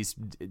life of these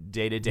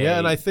day-to-day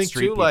and I think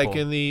street too people. like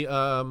in the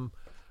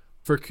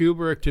for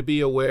Kubrick to be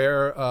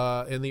aware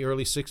in the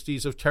early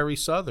 60s of Terry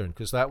Southern,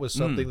 because that was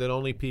something that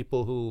only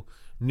people who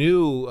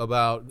knew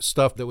about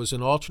stuff that was an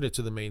alternate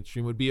to the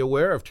mainstream would be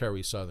aware of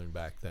Terry Southern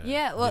back then.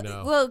 Yeah,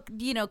 well,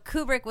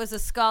 Kubrick was a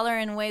scholar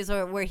in ways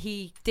where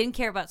he didn't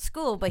care about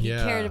school, but he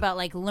cared about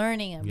like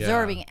learning,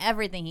 absorbing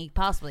everything he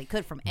possibly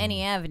could from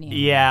any avenue.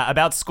 Yeah,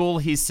 about school,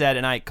 he said,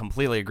 and I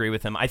completely agree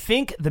with him, I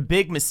think the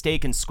big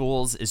mistake in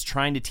schools is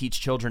trying to teach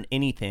children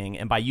anything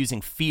and by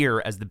using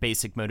fear as the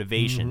basic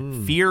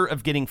motivation. Fear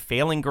of getting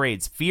failing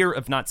grades, fear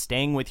of not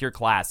staying with your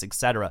class,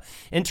 etc.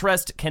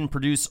 Interest can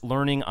produce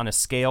learning on a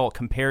scale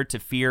compared to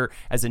fear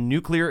as a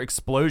nuclear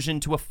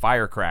explosion to a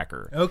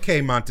firecracker.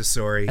 Okay,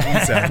 Montessori.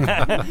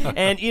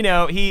 And,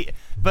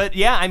 but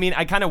yeah, I mean,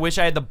 I kind of wish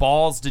I had the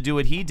balls to do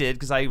what he did,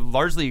 because I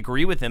largely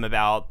agree with him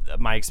about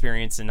my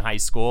experience in high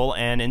school.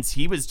 And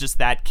he was just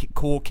that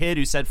cool kid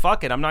who said,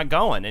 fuck it, I'm not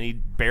going. And he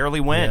barely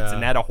went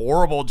and had a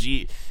horrible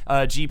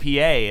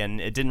GPA,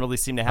 and it didn't really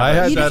seem to have I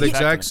had that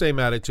exact same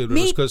attitude. It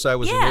was because I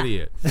was an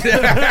idiot.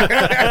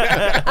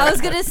 I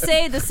was going to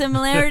say the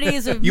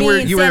similarities of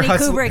me and Stanley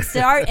Kubrick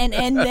start and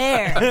end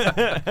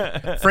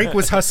there. Frank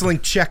was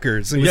hustling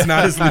checkers. It was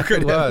not as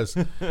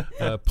lucrative.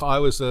 I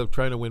was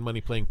trying to win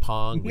money playing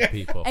Pong with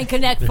people. And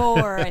Connect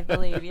 4, I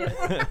believe.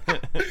 Yeah.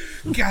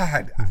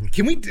 God,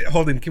 can we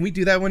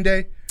do that one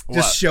day?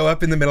 Just show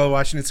up in the middle of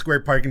Washington Square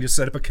Park and just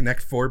set up a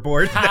Connect 4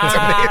 board.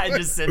 And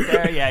just sit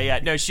there. Yeah.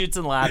 No, chutes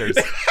and ladders.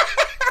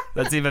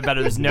 That's even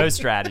better. There's no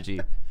strategy.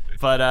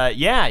 But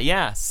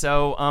yeah.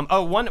 So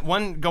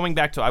one going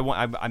back to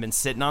I've been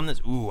sitting on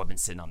this. I've been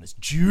sitting on this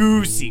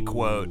juicy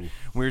quote.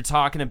 We were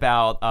talking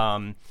about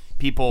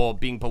people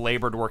being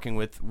belabored working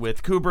with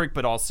Kubrick,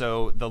 but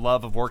also the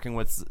love of working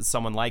with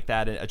someone like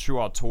that, a true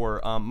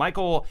auteur.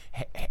 Michael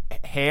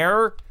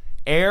Hare,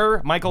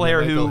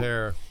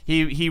 who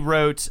he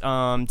wrote.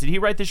 Did he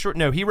write this short?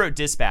 No, he wrote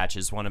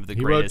Dispatches, one of the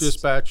greatest. He wrote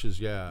Dispatches,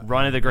 yeah.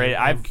 One of the great.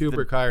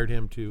 Kubrick hired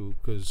him to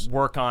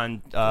work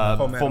on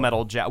Full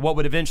Metal Jacket. What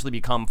would eventually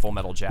become Full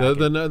Metal Jacket.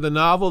 The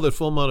novel that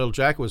Full Metal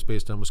Jacket was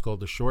based on was called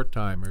The Short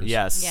Timers.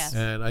 Yes.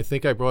 And I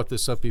think I brought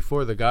this up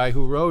before. The guy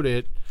who wrote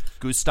it,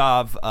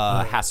 Gustav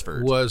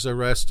Hasford, was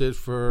arrested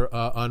for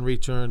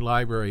unreturned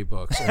library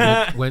books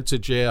and went to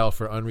jail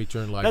for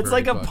unreturned library books.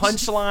 That's like a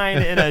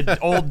punchline in an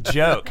old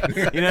joke.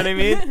 You know what I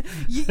mean?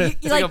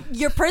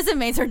 Your prison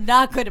mates are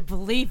not going to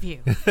believe you.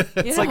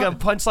 It's like a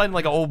punchline,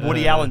 like an old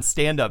Woody Allen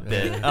stand-up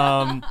bit.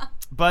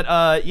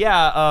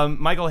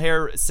 Michael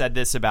Hare said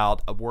this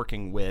about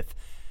working with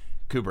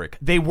Kubrick.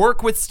 They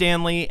work with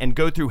Stanley and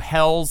go through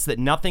hells that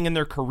nothing in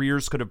their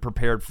careers could have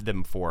prepared for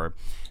them for.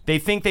 They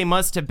think they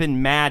must have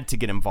been mad to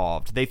get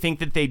involved. They think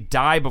that they'd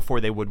die before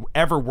they would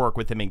ever work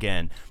with him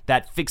again.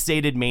 That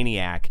fixated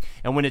maniac.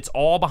 And when it's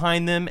all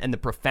behind them and the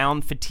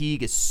profound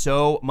fatigue is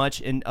so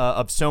much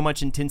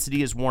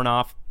intensity is worn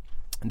off,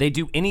 they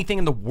do anything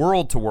in the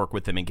world to work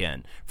with him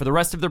again. For the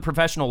rest of their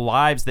professional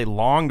lives, they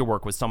long to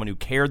work with someone who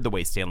cared the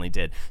way Stanley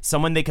did,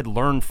 someone they could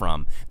learn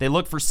from. They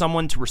look for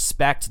someone to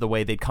respect the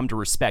way they'd come to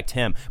respect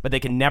him, but they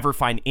can never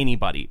find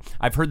anybody.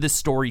 I've heard this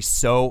story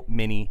so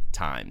many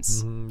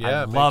times.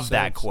 I love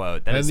that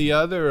quote. The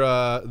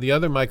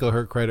other Michael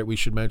Hurt credit we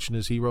should mention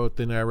is he wrote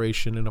the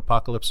narration in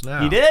Apocalypse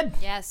Now. He did?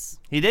 Yes.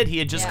 He did. He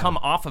had just come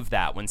off of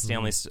that when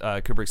Stanley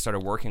Kubrick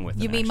started working with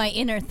him. You mean my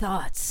inner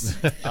thoughts.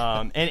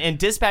 And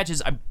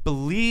Dispatches, I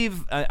believe,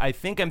 I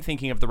think I'm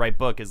thinking of the right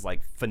book, is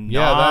like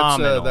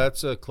phenomenal. Yeah,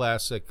 that's a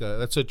classic.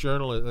 That's a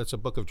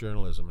book of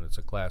journalism, and it's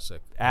a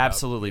classic.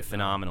 Absolutely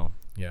phenomenal.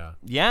 Yeah.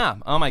 Yeah.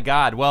 Oh my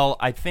God. Well,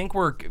 I think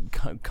we're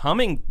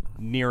coming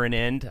near an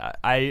end.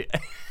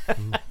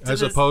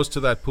 As opposed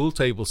to that pool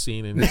table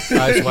scene in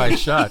Eyes Wide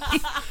Shut.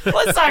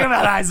 Let's talk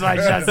about Eyes Wide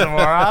Shut some more,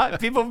 huh?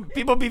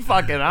 People be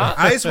fucking, huh?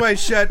 Eyes Wide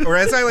Shut, or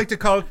as I like to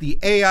call it, the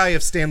AI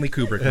of Stanley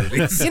Kubrick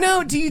movies.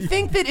 Do you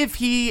think that if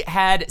he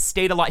had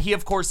stayed alive, he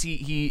of course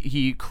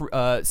he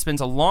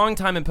spends a long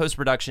time in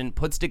post-production,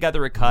 puts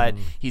together a cut,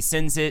 he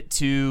sends it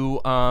to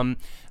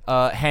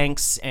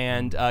Hanks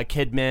and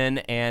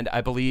Kidman, and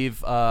I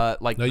believe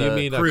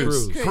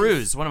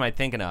Cruise. What am I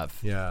thinking of?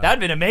 Yeah, that'd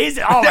been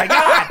amazing. Oh my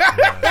God,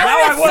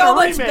 that would be so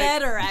much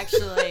better,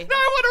 actually. Now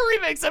I want a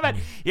remake so bad.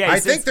 Yeah, I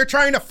think they're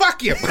trying to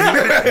fuck you.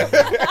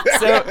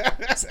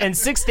 And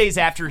 6 days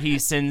after he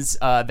sends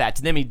that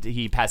to them,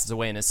 he passes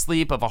away in his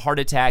sleep of a heart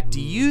attack.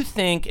 Do you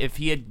think if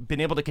he had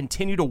been able to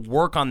continue to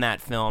work on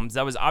that film,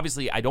 that was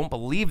obviously, I don't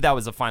believe that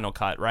was a final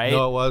cut, right?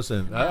 No, it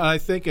wasn't. I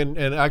think, and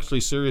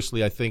actually,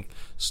 seriously, I think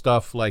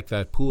stuff like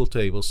that pool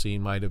table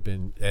scene might have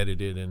been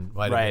edited and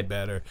might have been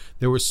better.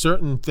 There were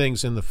certain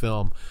things in the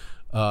film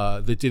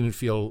that didn't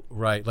feel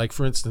right, like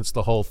for instance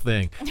the whole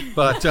thing.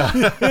 But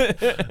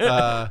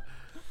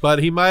but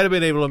he might have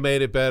been able to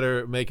make it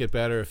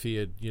better if he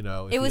had,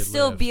 it was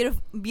still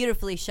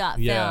beautifully shot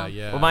film.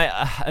 Yeah. Well,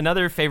 my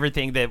another favorite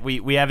thing that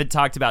we haven't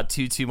talked about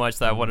too much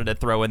that I wanted to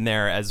throw in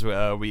there as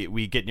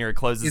we get near a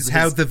close is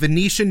how the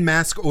Venetian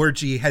mask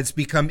orgy has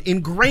become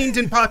ingrained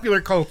in popular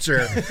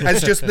culture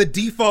as just the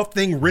default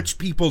thing rich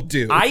people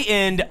do.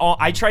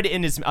 I try to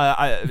end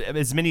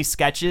as many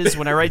sketches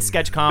when I write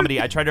sketch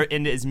comedy. I try to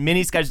end as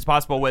many sketches as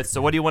possible with.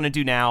 So what do you want to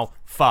do now?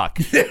 Fuck.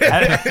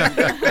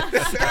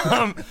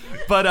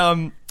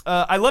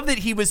 I love that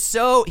he was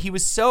so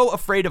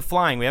afraid of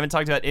flying. We haven't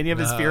talked about any of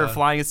his fear of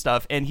flying and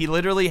stuff, and he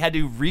literally had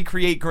to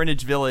recreate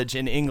Greenwich Village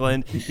in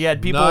England. He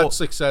had people not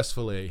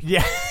successfully.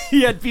 Yeah,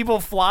 he had people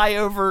fly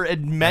over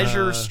and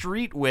measure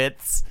street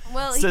widths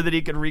so that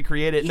he could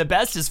recreate it. And the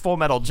best is Full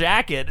Metal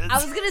Jacket.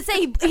 I was gonna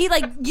say he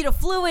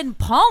flew in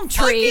palm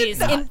trees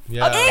in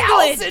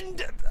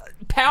England.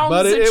 pounds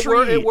but a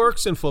tree. it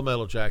works in Full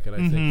Metal Jacket, I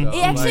think. Though.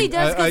 It actually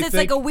does, because it's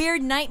think, like a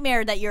weird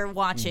nightmare that you're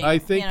watching. I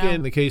think you know?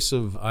 in the case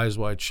of Eyes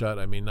Wide Shut,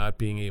 I mean, not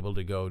being able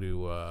to go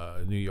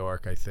to New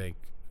York, I think,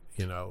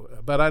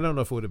 but I don't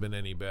know if it would have been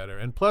any better.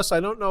 And plus, I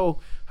don't know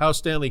how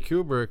Stanley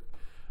Kubrick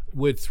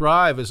would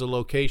thrive as a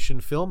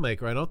location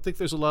filmmaker. I don't think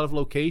there's a lot of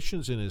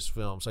locations in his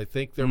films. I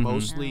think they're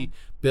mostly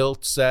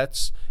built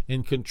sets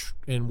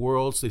in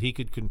worlds that he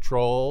could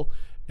control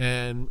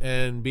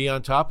and be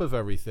on top of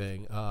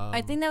everything.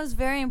 I think that was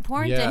very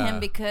important to him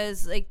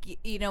because, like,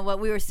 what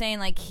we were saying,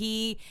 like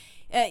he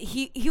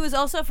was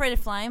also afraid of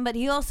flying, but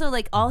he also,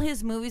 like, all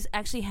his movies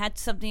actually had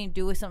something to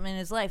do with something in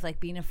his life, like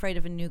being afraid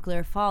of a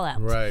nuclear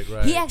fallout. Right.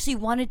 He actually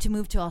wanted to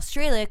move to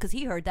Australia because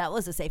he heard that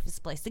was the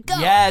safest place to go.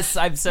 Yes,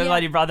 I'm so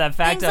glad you brought that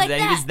fact Things up. like That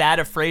he that. was that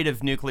afraid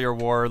of nuclear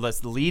war,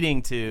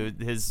 leading to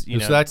his,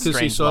 Is that because he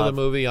strange saw love. the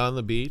movie On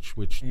the Beach,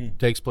 which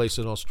takes place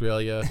in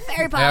Australia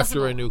Very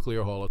possible. after a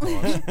nuclear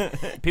holocaust?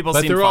 People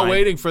But seem they're all fine.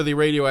 waiting for the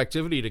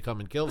radioactivity to come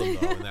and kill them,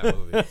 though, in that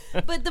movie.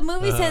 But the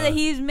movies that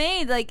he's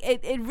made, like,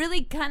 it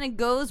really kind of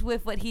goes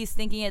with what he's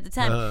thinking at the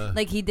time.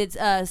 Like, he did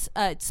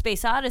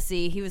Space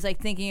Odyssey. He was, like,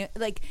 thinking,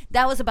 like,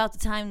 that was about the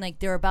time, like,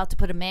 they were about to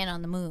put a man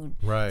on the moon.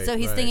 Right, So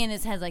he's right. thinking in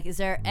his head, like, is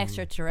there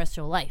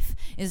extraterrestrial life?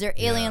 Is there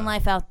alien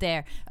life out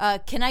there?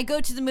 Can I go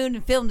to the moon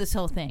and film this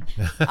whole thing?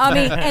 I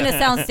mean, in a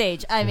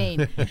soundstage. I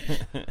mean.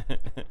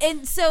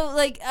 And so,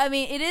 like, I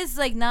mean, it is,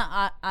 like,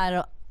 not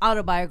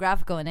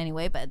autobiographical in any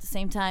way, but at the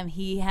same time,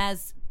 he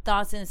has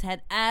thoughts in his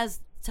head as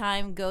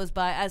time goes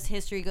by, as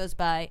history goes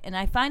by, and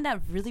I find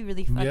that really,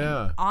 really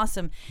fucking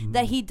awesome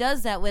that he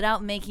does that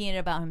without making it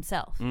about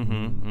himself.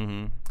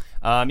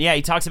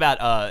 He talks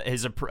about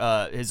his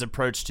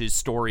approach to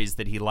stories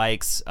that he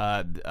likes.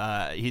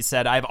 He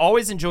said, "I've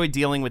always enjoyed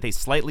dealing with a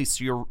slightly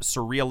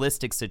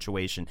surrealistic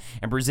situation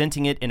and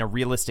presenting it in a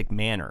realistic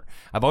manner.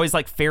 I've always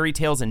liked fairy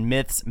tales and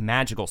myths,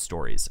 magical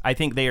stories. I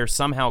think they are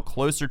somehow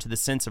closer to the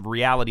sense of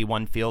reality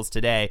one feels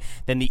today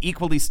than the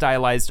equally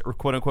stylized or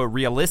quote-unquote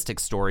realistic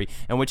story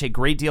in which a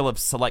great deal of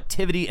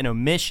selectivity and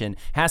omission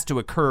has to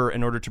occur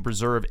in order to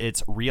preserve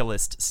its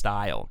realist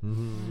style."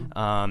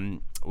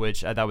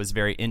 Which I thought was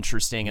very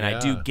interesting, and I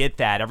do get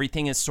that.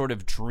 Everything is sort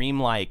of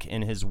dreamlike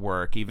in his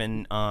work,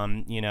 even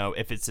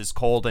if it's as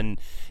cold and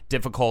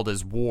difficult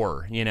as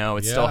war,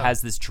 it still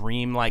has this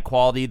dreamlike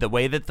quality. The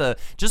way that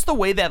the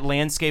way that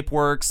landscape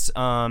works,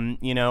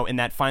 in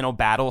that final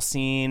battle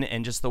scene,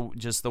 and just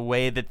the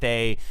way that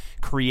they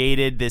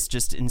created this,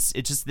 it's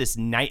just this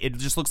night. It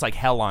just looks like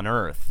hell on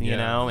earth,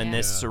 in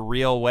this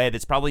surreal way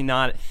that's probably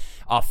not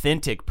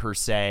authentic per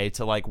se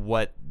to like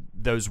what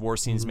those war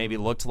scenes maybe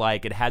looked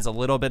like. It has a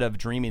little bit of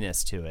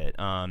dreaminess to it.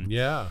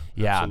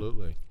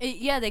 Absolutely.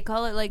 They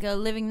call it like a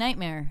living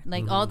nightmare.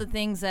 Like all the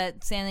things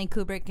that Stanley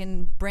Kubrick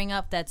can bring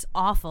up that's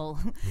awful,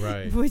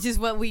 Right. which is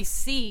what we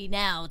see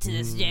now to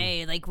this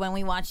day. Like when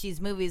we watch these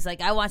movies,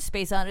 like I watched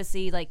Space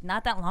Odyssey like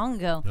not that long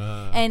ago,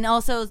 and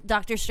also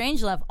Dr.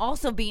 Strangelove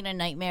also being a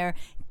nightmare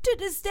to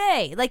this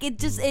day. Like it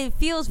just it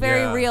feels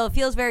very real. It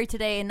feels very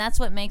today, and that's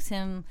what makes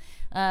him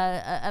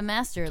a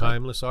master,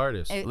 timeless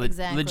artist.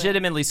 Exactly.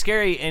 Legitimately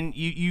scary, and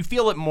you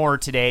feel it more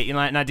today.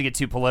 Not to get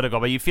too political,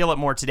 but you feel it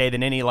more today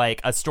than any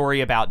like a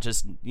story about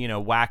just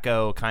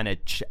wacko kind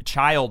of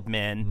child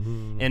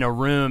men in a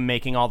room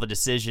making all the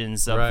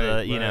decisions of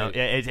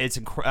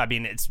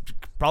it's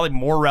probably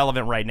more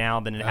relevant right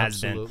now than it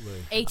has been.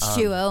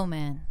 H2O,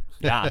 man.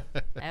 Yeah,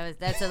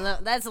 that's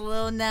a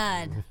little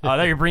nod. Oh,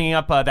 now you're bringing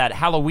up that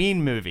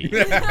Halloween movie.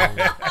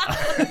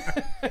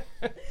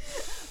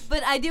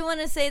 But I do want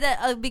to say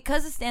that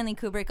because of Stanley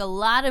Kubrick, a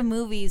lot of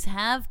movies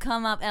have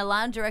come up, and a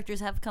lot of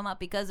directors have come up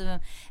because of him,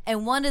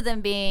 and one of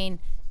them being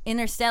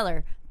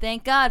Interstellar.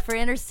 Thank God for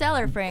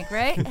Interstellar, Frank,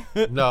 right?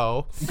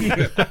 No.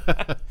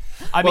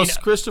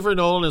 Christopher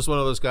Nolan is one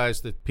of those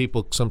guys that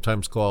people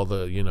sometimes call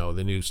the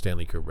new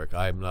Stanley Kubrick.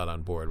 I'm not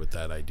on board with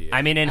that idea.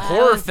 I mean, in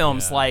horror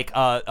films like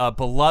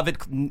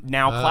beloved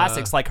now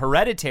classics like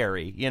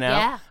Hereditary,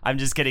 Yeah. I'm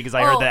just kidding because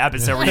I heard the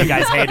episode where you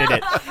guys hated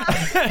it.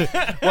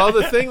 Well,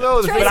 the thing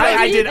though, but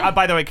I did.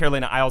 By the way,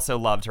 Carolina, I also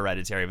loved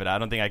Hereditary, but I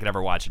don't think I could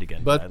ever watch it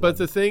again. But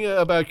the thing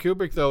about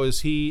Kubrick though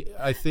is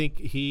I think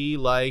he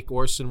like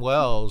Orson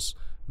Welles.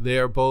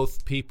 They're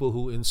both people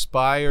who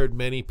inspired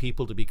many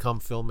people to become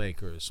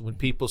filmmakers. When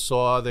people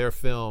saw their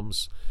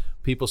films,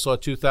 people saw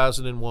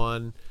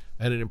 2001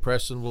 at an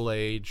impressionable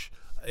age.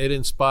 It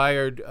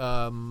inspired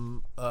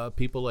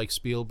people like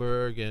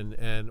Spielberg,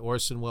 and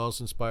Orson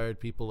Welles inspired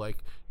people like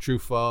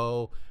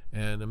Truffaut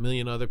and a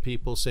million other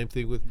people. Same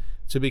thing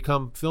to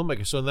become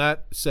filmmakers. So in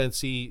that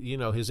sense,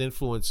 his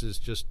influence is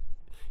just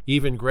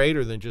even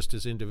greater than just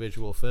his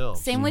individual films.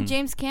 Same with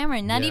James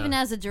Cameron, not even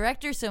as a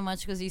director so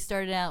much, because he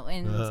started out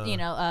in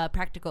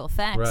practical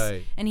effects,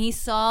 right. And he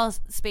saw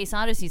Space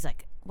Odyssey. He's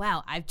like,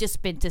 wow, I've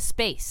just been to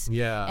space.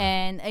 Yeah.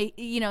 And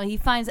he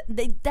finds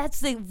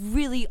that's the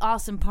really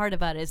awesome part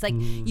about it. It's like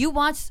you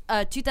watch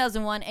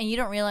 2001 and you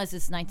don't realize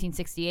it's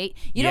 1968.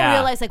 You don't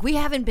realize like we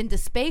haven't been to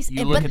space.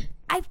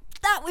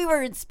 thought we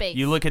were in space.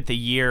 You look at the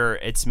year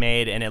it's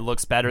made, and it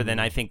looks better than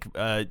I think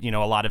a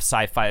lot of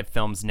sci-fi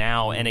films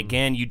now. And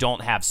again, you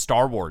don't have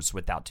Star Wars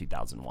without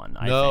 2001.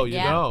 No, you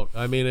don't.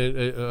 I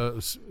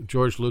mean,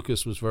 George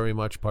Lucas was very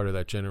much part of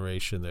that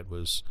generation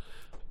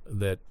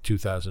that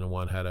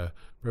 2001 had a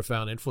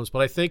profound influence.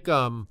 But I think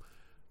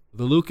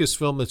the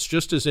Lucasfilm that's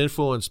just as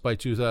influenced by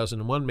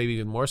 2001, maybe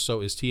even more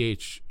so, is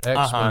THX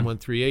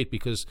 1138,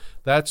 because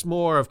that's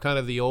more of kind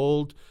of the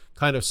old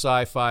kind of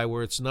sci-fi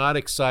where it's not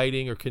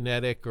exciting or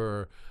kinetic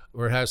or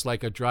it has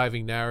like a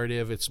driving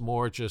narrative. It's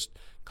more just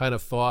kind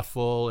of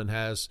thoughtful and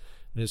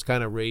is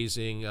kind of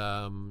raising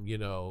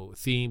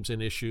themes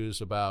and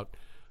issues about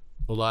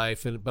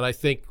life. But I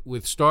think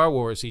with Star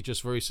Wars, he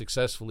just very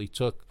successfully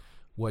took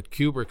what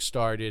Kubrick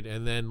started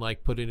and then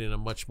like put it in a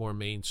much more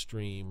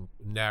mainstream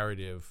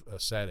narrative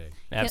setting.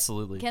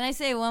 Absolutely. Can I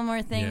say one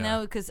more thing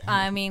though? Because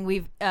I mean,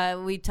 we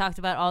talked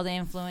about all the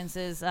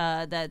influences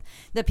that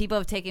people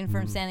have taken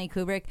from Stanley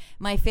Kubrick.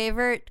 My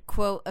favorite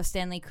quote of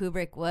Stanley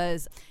Kubrick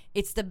was,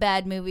 "It's the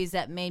bad movies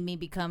that made me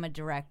become a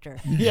director."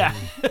 Yeah.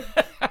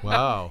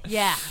 Wow.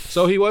 Yeah.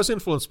 So he was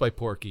influenced by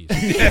Porky's.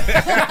 And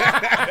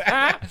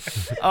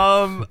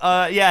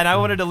I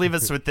wanted to leave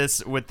us with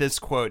this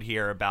quote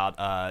here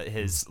about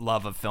his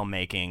love of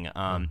filmmaking.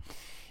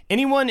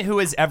 Anyone who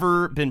has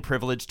ever been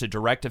privileged to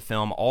direct a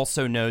film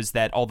also knows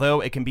that although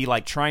it can be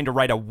like trying to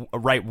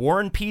write War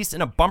and Peace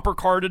in a bumper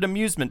cart at an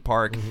amusement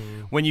park,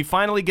 when you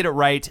finally get it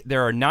right,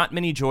 there are not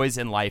many joys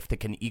in life that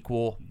can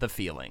equal the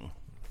feeling.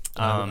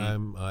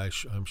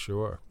 I'm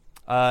sure.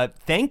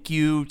 Thank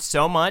you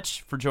so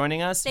much for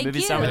joining us. Thank Movie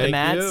you. Sound with the Thank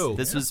Mads. you.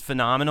 This was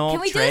phenomenal. Can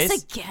we Trace? do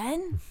this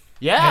again?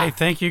 Yeah. Hey,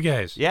 thank you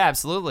guys. Yeah,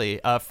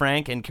 absolutely.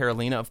 Frank and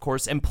Carolina, of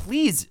course. And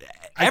please,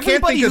 I can't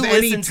everybody think who of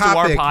any listens to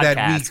our topic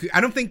podcast.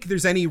 I don't think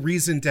there's any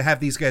reason to have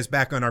these guys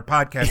back on our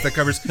podcast that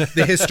covers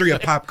the history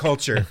of pop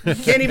culture.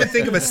 Can't even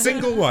think of a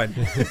single one.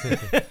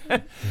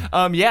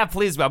 Yeah,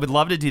 please. I would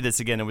love to do this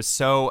again. It was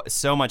so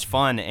much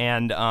fun.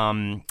 And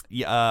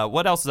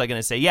what else was I going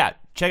to say? Yeah,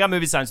 check out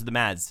Movie Signs with the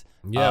Mads.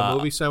 Yeah,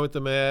 Movie Sound with the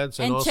Mads.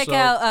 And also, check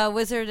out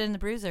Wizard and the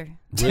Bruiser.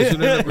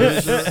 Wizard and the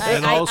Bruiser.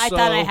 And I also,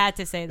 thought I had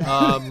to say that.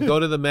 Go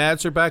to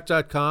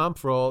themadserback.com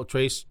for all.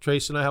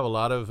 Trace and I have a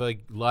lot of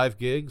live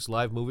gigs,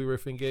 live movie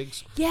riffing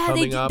gigs. Yeah,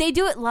 coming up. they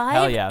do it live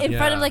Hell yeah. in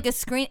front of like a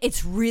screen.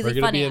 It's We're really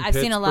gonna funny. be in I've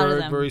seen a lot of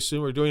Pittsburgh them. very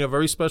soon. We're doing a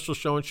very special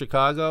show in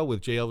Chicago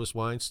with J. Elvis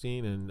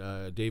Weinstein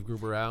and Dave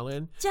Gruber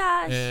Allen.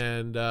 Josh.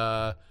 And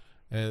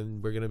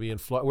we're gonna be in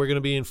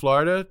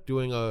Florida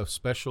doing a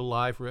special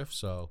live riff.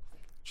 So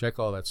check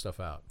all that stuff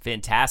out.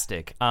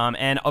 Fantastic.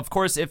 And of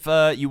course, if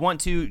you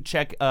want to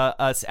check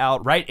us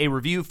out, write a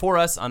review for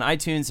us on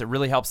iTunes. It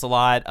really helps a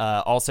lot.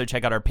 Also,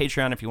 check out our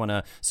Patreon if you want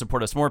to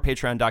support us more.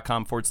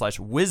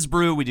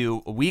 Patreon.com/WizBrew. We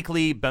do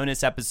weekly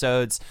bonus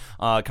episodes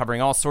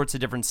covering all sorts of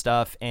different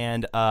stuff.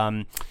 And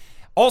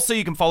also,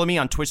 you can follow me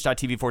on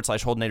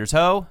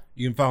twitch.tv/HoldenatorsHo.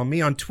 You can follow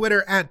me on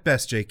Twitter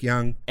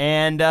 @BestJakeYoung.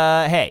 And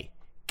hey,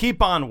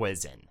 keep on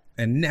whizzing.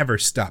 And never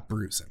stop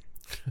bruising.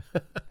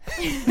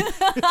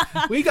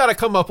 We got to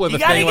come up with You a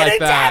gotta thing get like a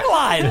that.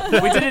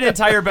 tagline. We did an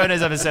entire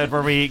bonus episode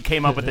where we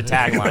came up with the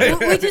tagline.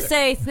 We just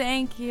say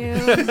thank you.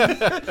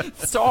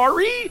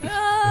 Sorry.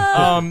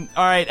 All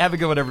right, have a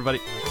good one, everybody.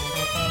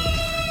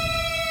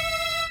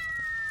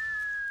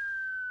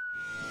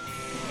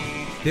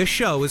 This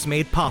show is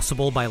made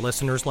possible by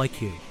listeners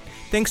like you.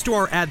 Thanks to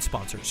our ad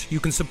sponsors, you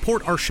can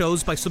support our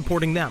shows by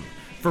supporting them.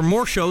 For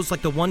more shows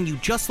like the one you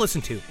just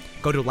listened to,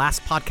 go to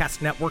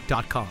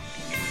lastpodcastnetwork.com.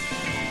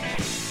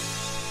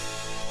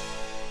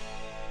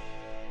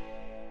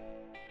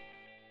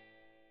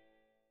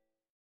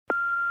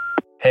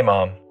 Hey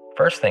Mom,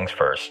 first things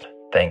first,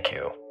 thank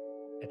you.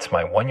 It's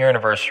my 1-year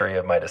anniversary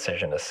of my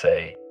decision to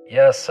say,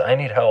 yes, I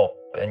need help,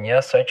 and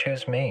yes, I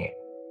choose me.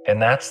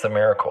 And that's the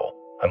miracle.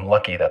 I'm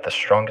lucky that the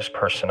strongest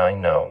person I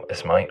know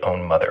is my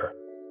own mother.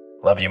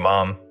 Love you,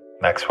 Mom.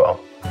 Maxwell.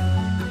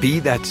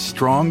 Be that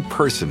strong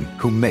person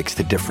who makes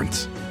the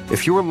difference.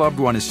 If your loved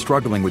one is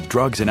struggling with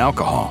drugs and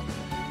alcohol,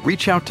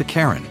 reach out to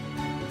Karen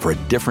for a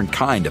different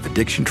kind of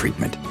addiction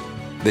treatment.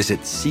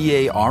 Visit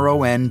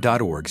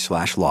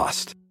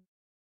caron.org/lost.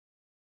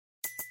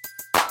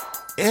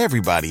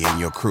 Everybody in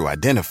your crew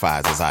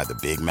identifies as either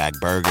Big Mac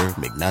Burger,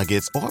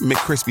 McNuggets, or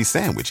McCrispy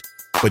Sandwich.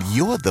 But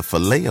you're the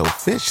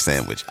Filet-O-Fish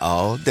Sandwich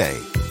all day.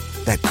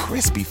 That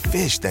crispy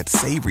fish, that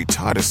savory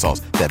tartar sauce,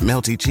 that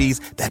melty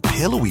cheese, that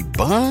pillowy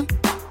bun.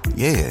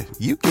 Yeah,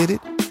 you get it.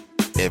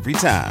 Every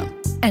time.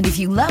 And if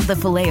you love the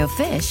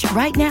Filet-O-Fish,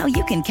 right now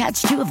you can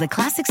catch 2 of the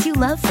classics you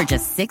love for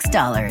just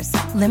 $6.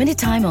 Limited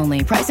time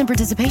only. Price and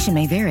participation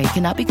may vary.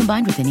 Cannot be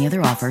combined with any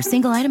other offer.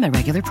 Single item at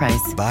regular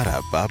price.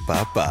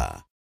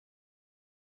 Ba-da-ba-ba-ba.